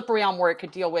like slippery elm, where it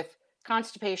could deal with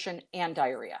constipation and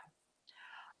diarrhea.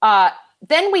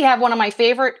 Then we have one of my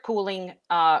favorite cooling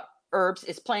herbs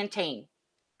is plantain.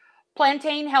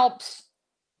 Plantain helps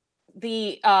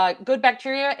the good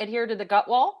bacteria adhere to the gut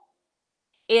wall.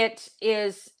 It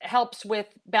helps with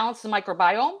balance the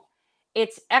microbiome.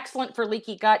 It's excellent for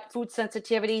leaky gut, food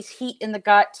sensitivities, heat in the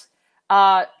gut.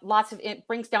 It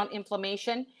brings down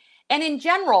inflammation. And in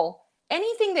general,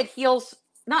 anything that heals,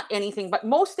 not anything, but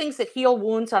most things that heal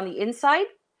wounds on the inside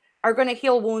are going to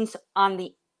heal wounds on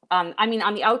the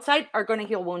outside are going to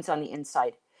heal wounds on the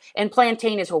inside. And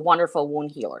plantain is a wonderful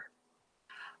wound healer.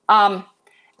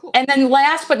 Cool. And then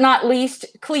last but not least,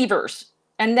 cleavers.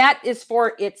 And that is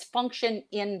for its function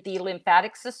in the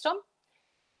lymphatic system.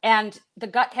 And the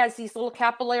gut has these little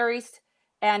capillaries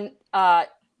and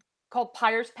called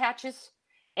Peyer's patches.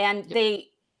 And they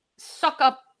suck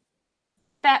up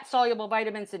fat-soluble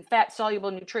vitamins and fat-soluble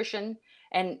nutrition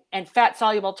and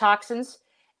fat-soluble toxins.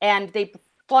 And they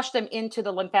flush them into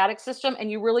the lymphatic system. And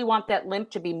you really want that lymph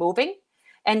to be moving.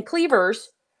 And cleavers,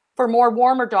 for more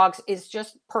warmer dogs, is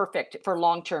just perfect for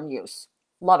long-term use.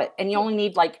 Love it. And you only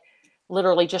need like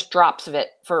literally just drops of it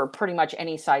for pretty much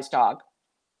any size dog.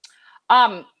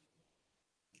 Then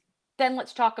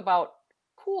let's talk about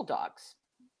cool dogs.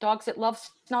 Dogs that love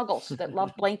snuggles, that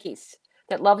love blankies,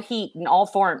 that love heat in all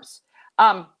forms.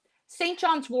 St.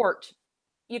 John's wort.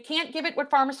 You can't give it with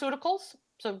pharmaceuticals,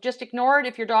 so just ignore it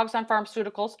if your dog's on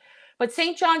pharmaceuticals. But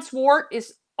St. John's wort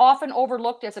is often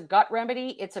overlooked as a gut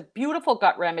remedy. It's a beautiful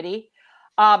gut remedy.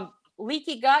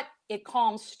 Leaky gut, it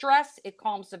calms stress. It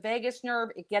calms the vagus nerve.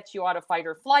 It gets you out of fight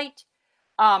or flight.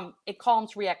 It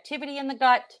calms reactivity in the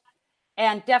gut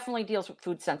and definitely deals with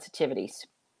food sensitivities.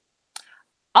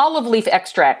 Olive leaf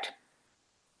extract.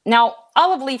 Now,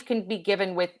 olive leaf can be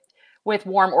given with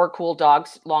warm or cool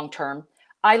dogs long-term.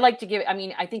 I like to give,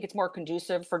 I think it's more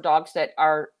conducive for dogs that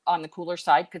are on the cooler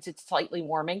side because it's slightly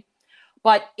warming.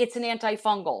 But it's an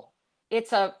antifungal.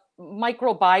 It's a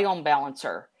microbiome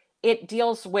balancer. It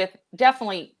deals with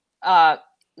definitely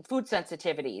food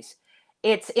sensitivities.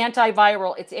 It's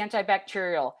antiviral, it's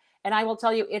antibacterial. And I will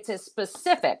tell you, it's a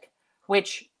specific,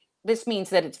 which this means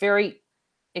that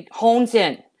it hones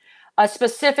in, a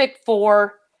specific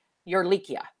for your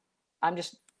Ehrlichia. I'm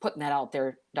just putting that out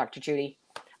there, Dr. Judy.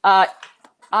 I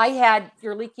had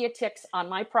Ehrlichia ticks on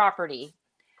my property.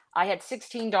 I had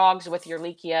 16 dogs with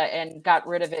Ehrlichia and got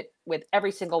rid of it with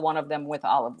every single one of them with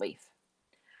olive leaf.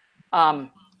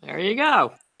 There you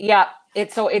go. Yeah,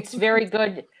 it's very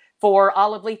good for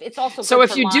olive leaf. It's also so good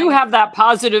if for you Lyme. do have that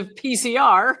positive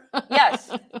PCR, yes,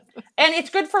 and it's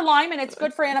good for Lyme and it's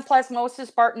good for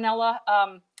anaplasmosis, Bartonella.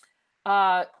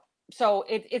 So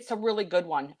it's a really good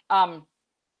one.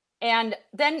 And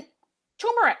then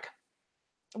turmeric.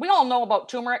 We all know about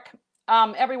turmeric.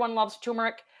 Everyone loves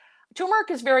turmeric.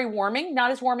 Turmeric is very warming,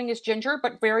 not as warming as ginger,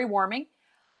 but very warming.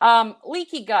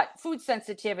 Leaky gut, food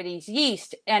sensitivities,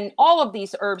 yeast, and all of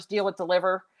these herbs deal with the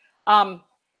liver.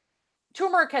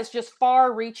 Turmeric has just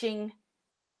far-reaching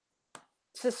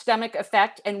systemic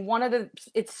effect, and one of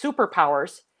its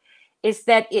superpowers is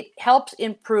that it helps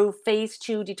improve phase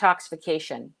 2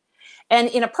 detoxification. And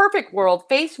in a perfect world,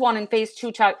 phase 1 and phase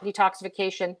 2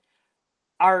 detoxification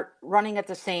are running at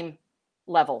the same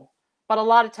level. But a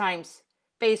lot of times,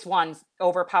 phase 1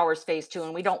 overpowers phase 2,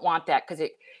 and we don't want that because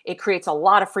it creates a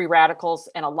lot of free radicals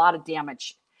and a lot of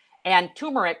damage. And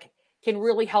turmeric can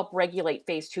really help regulate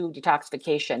phase 2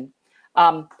 detoxification.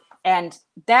 And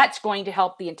that's going to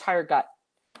help the entire gut.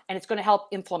 And it's going to help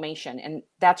inflammation. And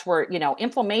that's where,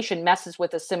 inflammation messes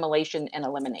with assimilation and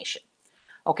elimination.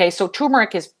 Okay, so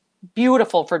turmeric is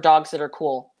beautiful for dogs that are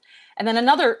cool. And then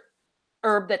another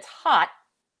herb that's hot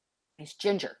is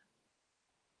ginger.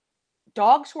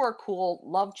 Dogs who are cool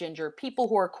love ginger. People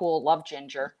who are cool love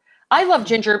ginger. I love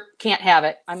ginger, can't have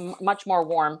it. I'm much more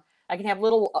warm. I can have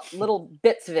little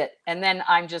bits of it. And then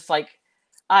I'm just like,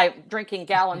 I'm drinking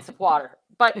gallons of water.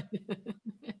 But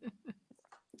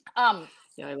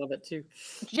yeah, I love it too.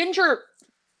 Ginger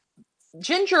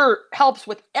helps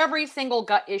with every single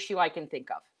gut issue I can think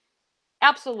of.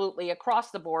 Absolutely,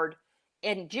 across the board.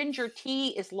 And ginger tea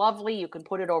is lovely. You can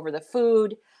put it over the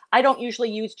food. I don't usually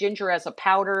use ginger as a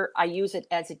powder. I use it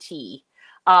as a tea.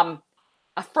 A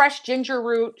fresh ginger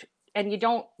root, and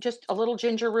just a little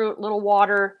ginger root, little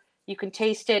water. You can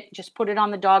taste it. Just put it on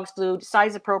the dog's food,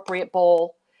 size appropriate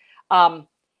bowl.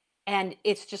 And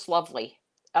it's just lovely.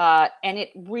 And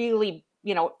it really,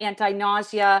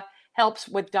 anti-nausea, helps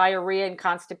with diarrhea and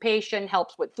constipation,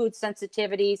 helps with food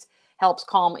sensitivities, helps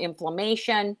calm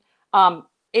inflammation.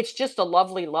 It's just a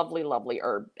lovely, lovely, lovely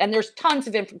herb. And there's tons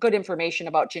of good information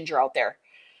about ginger out there.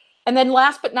 And then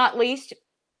last but not least,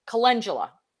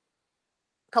 calendula.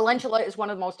 Calendula is one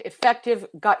of the most effective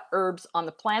gut herbs on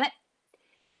the planet.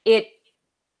 It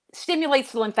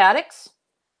stimulates the lymphatics.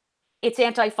 It's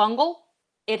antifungal.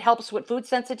 It helps with food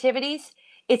sensitivities.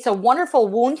 It's a wonderful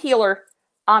wound healer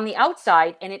on the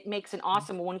outside, and it makes an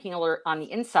awesome wound healer on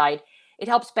the inside. It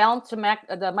helps balance the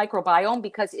microbiome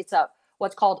because it's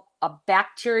what's called a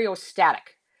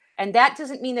bacteriostatic. And that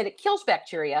doesn't mean that it kills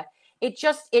bacteria.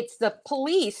 It's the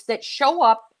police that show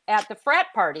up at the frat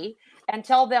party and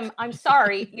tell them, I'm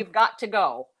sorry, you've got to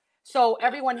go. So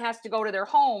everyone has to go to their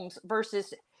homes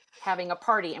versus having a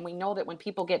party. And we know that when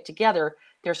people get together,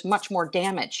 there's much more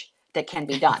damage that can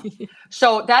be done.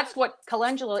 So that's what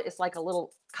calendula is, like a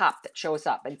little cop that shows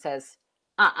up and says,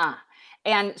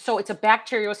 And so it's a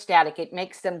bacteriostatic. It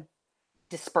makes them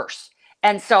disperse.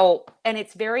 And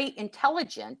it's very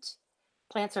intelligent.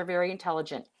 Plants are very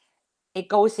intelligent. It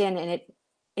goes in and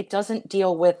it doesn't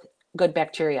deal with good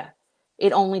bacteria.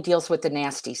 It only deals with the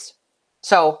nasties.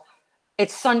 So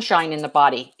it's sunshine in the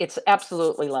body. It's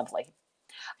absolutely lovely.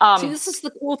 See, this is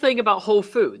the cool thing about whole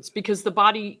foods, because the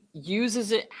body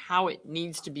uses it how it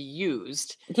needs to be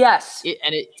used. Yes.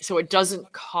 So it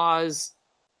doesn't cause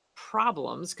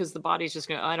problems because the body's just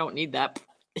going, I don't need that,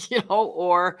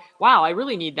 or wow, I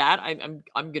really need that.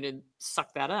 I'm going to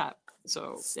suck that up.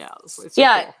 So yeah, it's so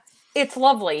cool. It's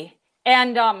lovely.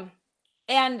 And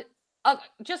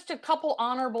just a couple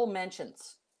honorable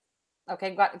mentions.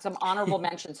 Okay, got some honorable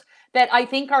mentions that I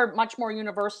think are much more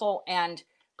universal and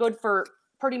good for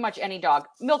pretty much any dog.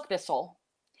 Milk thistle.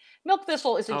 Milk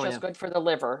thistle isn't good for the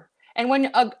liver. And when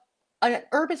an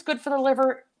herb is good for the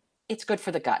liver, it's good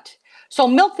for the gut. So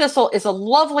milk thistle is a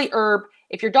lovely herb.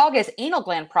 If your dog has anal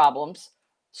gland problems,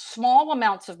 small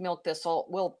amounts of milk thistle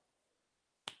will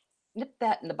nip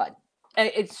that in the bud.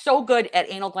 It's so good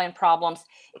at anal gland problems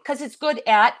because it's good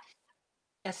at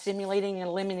assimilating and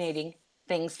eliminating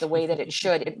things the way that it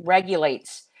should. It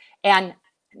regulates. And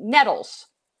nettles.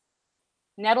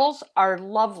 Nettles are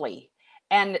lovely,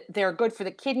 and they're good for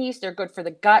the kidneys. They're good for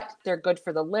the gut. They're good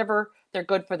for the liver. they're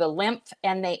good for the lymph,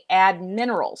 and they add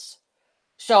minerals.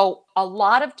 So a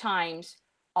lot of times,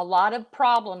 a lot of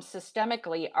problems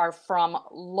systemically are from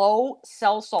low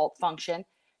cell salt function,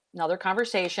 another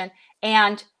conversation,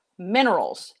 and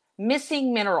minerals,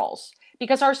 missing minerals,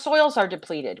 because our soils are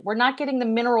depleted. We're not getting the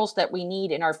minerals that we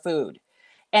need in our food.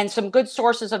 And some good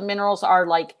sources of minerals are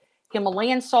like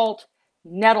Himalayan salt,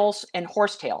 nettles, and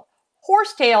horsetail.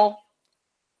 Horsetail,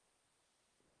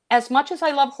 as much as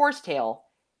I love horsetail,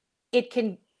 it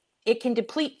can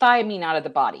deplete thiamine out of the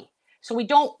body. So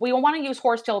we want to use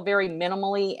horsetail very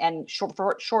minimally and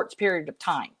for a short period of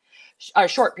time.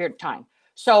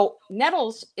 So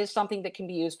nettles is something that can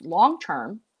be used long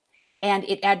term, and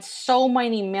it adds so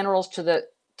many minerals to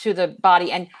the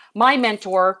body. And my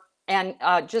mentor and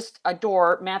just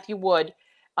adore Matthew Wood.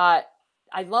 I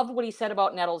loved what he said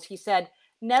about nettles. He said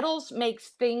nettles makes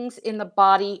things in the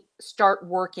body start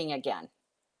working again.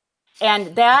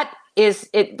 And that is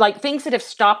it, like things that have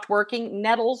stopped working,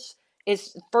 nettles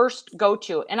is first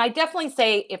go-to. And I definitely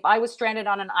say if I was stranded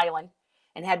on an island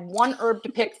and had one herb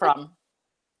to pick from,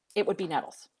 it would be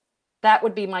nettles. That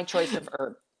would be my choice of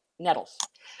herb, nettles.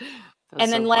 That's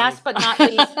and then so last funny. but not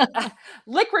least,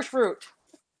 licorice root.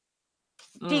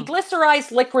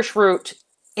 Deglycerized licorice root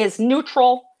is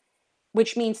neutral,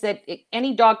 which means that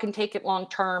any dog can take it long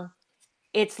term.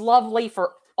 It's lovely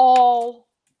for all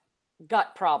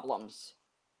gut problems,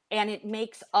 and it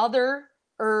makes other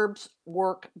herbs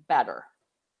work better.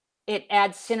 It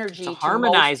adds synergy. It's a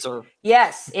harmonizer.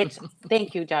 Yes,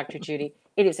 thank you, Dr. Judy.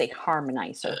 It is a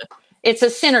harmonizer. It's a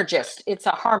synergist. It's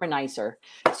a harmonizer.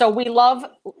 So we love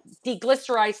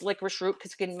deglycerized licorice root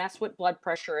because it can mess with blood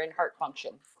pressure and heart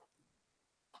function.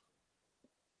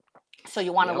 So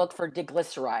you want to look for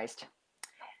deglycerized.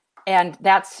 And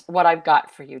that's what I've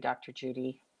got for you, Dr.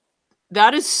 Judy.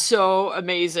 That is so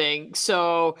amazing.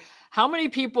 So how many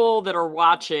people that are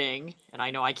watching, and I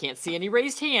know I can't see any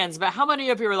raised hands, but how many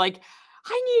of you are like,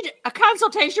 I need a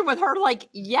consultation with her like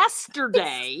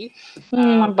yesterday?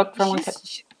 Booked for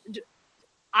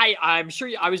I'm sure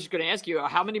I was just going to ask you,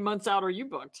 how many months out are you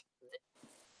booked?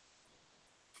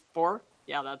 4?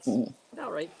 Yeah, that's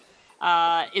about right.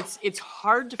 It's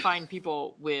hard to find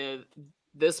people with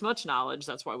this much knowledge.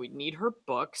 That's why we need her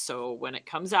book. So when it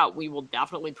comes out, we will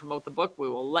definitely promote the book. We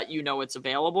will let you know it's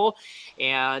available.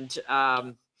 And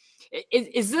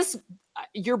is this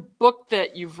your book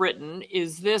that you've written?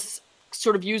 Is this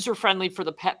sort of user-friendly for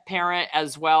the pet parent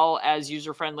as well as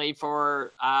user-friendly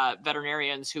for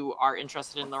veterinarians who are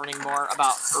interested in learning more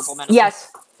about herbal medicine? Yes.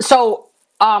 So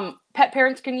pet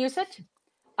parents can use it.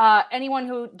 Anyone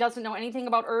who doesn't know anything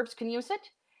about herbs can use it.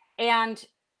 And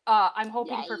I'm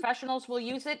hoping professionals will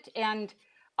use it. And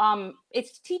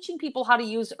it's teaching people how to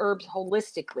use herbs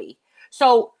holistically.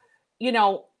 So,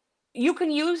 you can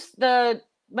use the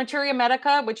Materia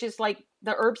Medica, which is like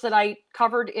the herbs that I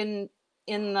covered in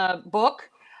the book.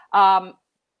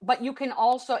 But you can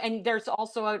also, and there's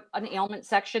also an ailment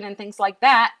section and things like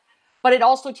that. But it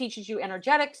also teaches you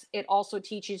energetics. It also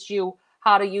teaches you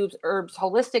how to use herbs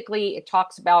holistically. It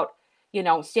talks about,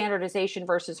 standardization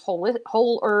versus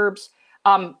whole herbs.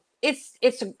 I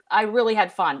really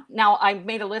had fun. Now I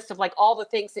made a list of like all the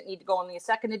things that need to go in the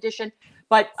second edition,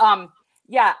 but I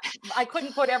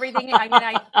couldn't put everything in. I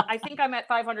mean, I think I'm at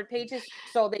 500 pages.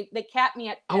 So they capped me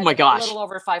at, oh my gosh, a little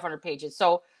over 500 pages.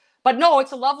 So, but no,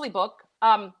 it's a lovely book.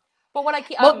 But what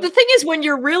well, the thing is, when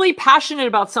you're really passionate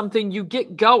about something, you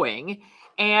get going,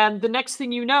 and the next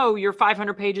thing you know, you're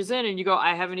 500 pages in, and you go,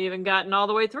 I haven't even gotten all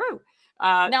the way through.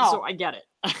 No, so I get it.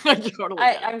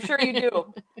 I'm sure you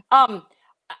do. I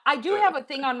do have a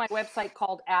thing on my website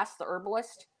called Ask the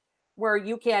Herbalist, where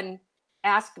you can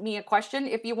ask me a question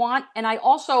if you want, and I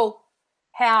also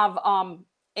have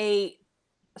a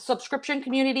subscription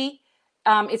community.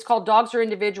 It's called Dogs Are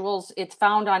Individuals. It's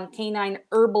found on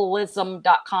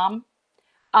canineherbalism.com.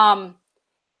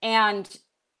 And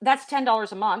that's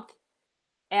 $10 a month.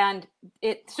 And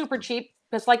it's super cheap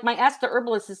because like my Ask the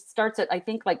Herbalist starts at, I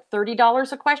think, like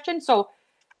 $30 a question. So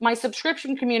my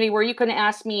subscription community where you can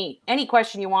ask me any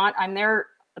question you want, I'm there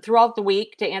throughout the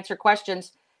week to answer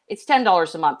questions. It's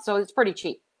 $10 a month. So it's pretty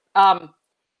cheap. And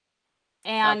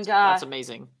that's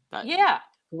amazing.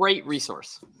 Great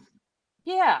resource.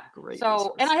 Yeah. Great so,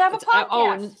 resource. And I have a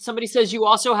podcast. And somebody says you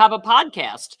also have a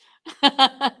podcast.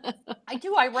 I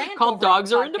do. I rant called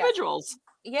Dogs Are Individuals.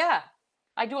 Yeah.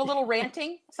 I do a little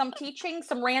ranting, some teaching,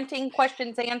 some ranting,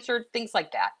 questions answered, things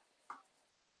like that.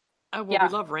 Oh, well, we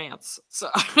love rants. So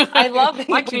I love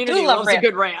my community loves a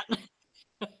good rant.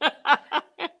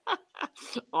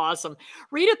 Awesome.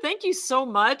 Rita, thank you so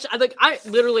much.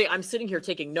 I'm sitting here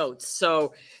taking notes.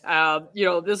 So,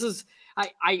 this is,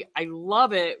 I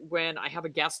love it when I have a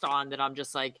guest on that I'm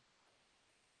just like,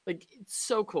 it's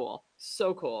so cool.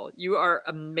 So cool. You are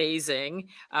amazing.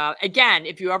 Again,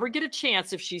 if you ever get a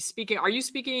chance, if she's speaking, are you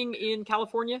speaking in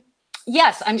California?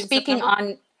 Yes, I'm in speaking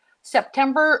September? on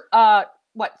September,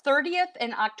 30th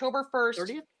and October 1st.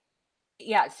 30th?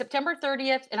 Yeah, September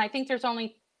 30th. And I think there's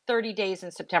only 30 days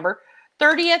in September.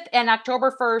 30th and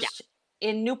October 1st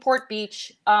in Newport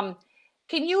Beach. Can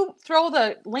you throw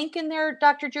the link in there,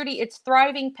 Dr. Judy? It's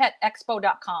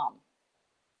thrivingpetexpo.com.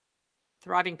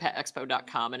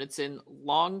 thrivingpetexpo.com, and it's in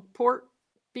Longport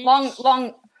Beach?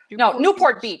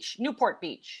 Newport Beach. Newport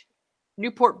Beach.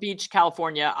 Newport Beach,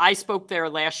 California. I spoke there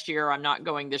last year. I'm not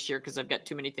going this year because I've got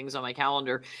too many things on my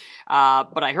calendar.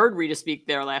 But I heard Rita speak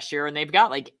there last year, and they've got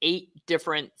like 8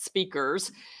 different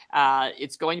speakers.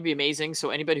 It's going to be amazing. So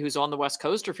anybody who's on the West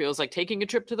Coast or feels like taking a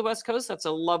trip to the West Coast, that's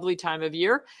a lovely time of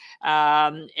year.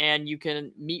 And you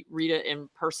can meet Rita in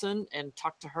person and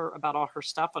talk to her about all her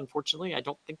stuff. Unfortunately, I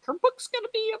don't think her book's going to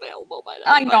be available by then.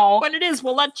 I know. When it is,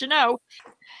 we'll let you know.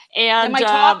 And my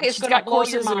talk is she's going got to blow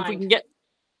your courses, and if we mind. can get...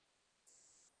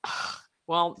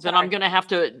 Well, then I'm going to have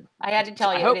to... I had to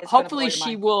tell you. Hopefully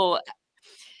she will...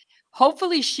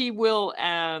 Hopefully she will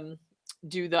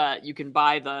do the... You can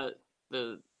buy the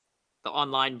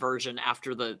online version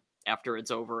after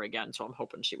it's over again. So I'm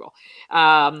hoping she will.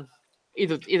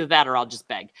 Either that or I'll just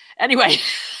beg. Anyway.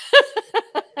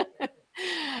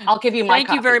 I'll give you my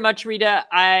Thank you very much, Rita.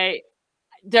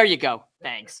 There you go.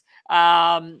 Thanks.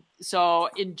 So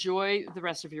enjoy the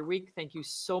rest of your week. Thank you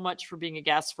so much for being a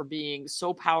guest, for being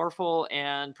so powerful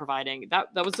and providing that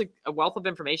was a wealth of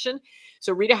information.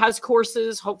 So Rita has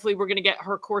courses. Hopefully we're going to get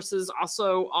her courses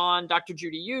also on Dr.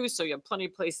 Judy U. So you have plenty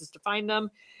of places to find them.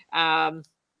 And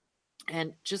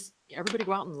just everybody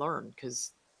go out and learn,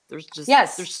 because there's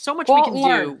so much we can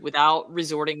do without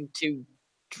resorting to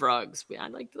drugs. I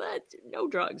like that. No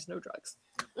drugs.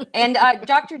 And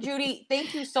Dr. Judy,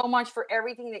 thank you so much for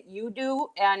everything that you do.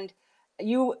 And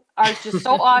you are just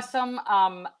so awesome.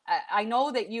 I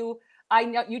know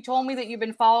you told me that you've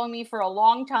been following me for a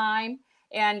long time,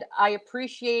 and I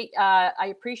appreciate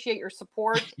your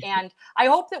support. And I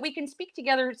hope that we can speak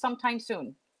together sometime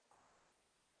soon.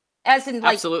 As in,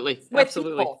 like, absolutely.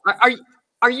 People.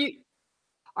 Are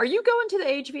you going to the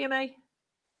HVMA?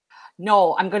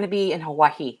 No, I'm going to be in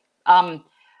Hawaii. I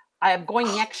am going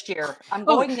next year.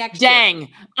 Dang.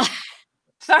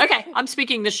 Sorry. Okay, I'm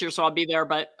speaking this year, so I'll be there,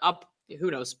 but who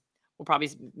knows? We'll probably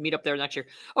meet up there next year.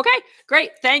 Okay,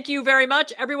 great. Thank you very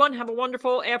much, everyone. Have a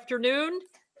wonderful afternoon.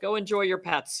 Go enjoy your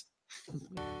pets.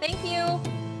 Thank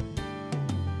you.